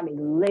Pittman. I'm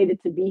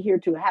elated to be here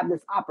to have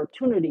this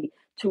opportunity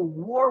to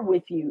war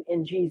with you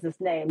in Jesus'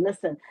 name.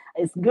 Listen,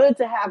 it's good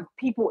to have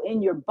people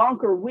in your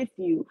bunker with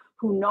you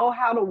who know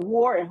how to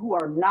war and who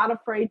are not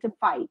afraid to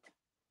fight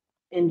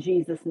in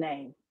Jesus'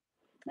 name.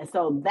 And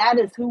so that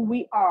is who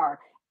we are.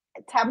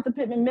 At Tabitha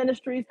Pittman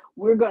Ministries,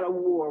 we're going to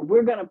war.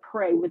 We're going to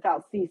pray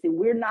without ceasing.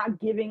 We're not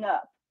giving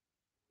up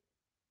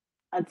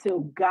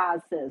until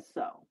God says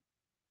so.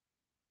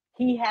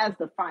 He has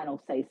the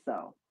final say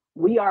so.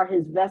 We are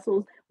his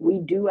vessels. We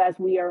do as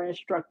we are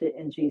instructed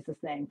in Jesus'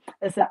 name.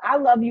 Listen, I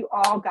love you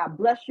all. God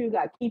bless you.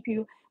 God keep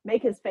you.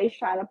 Make his face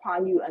shine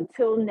upon you.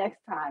 Until next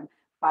time,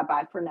 bye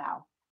bye for now.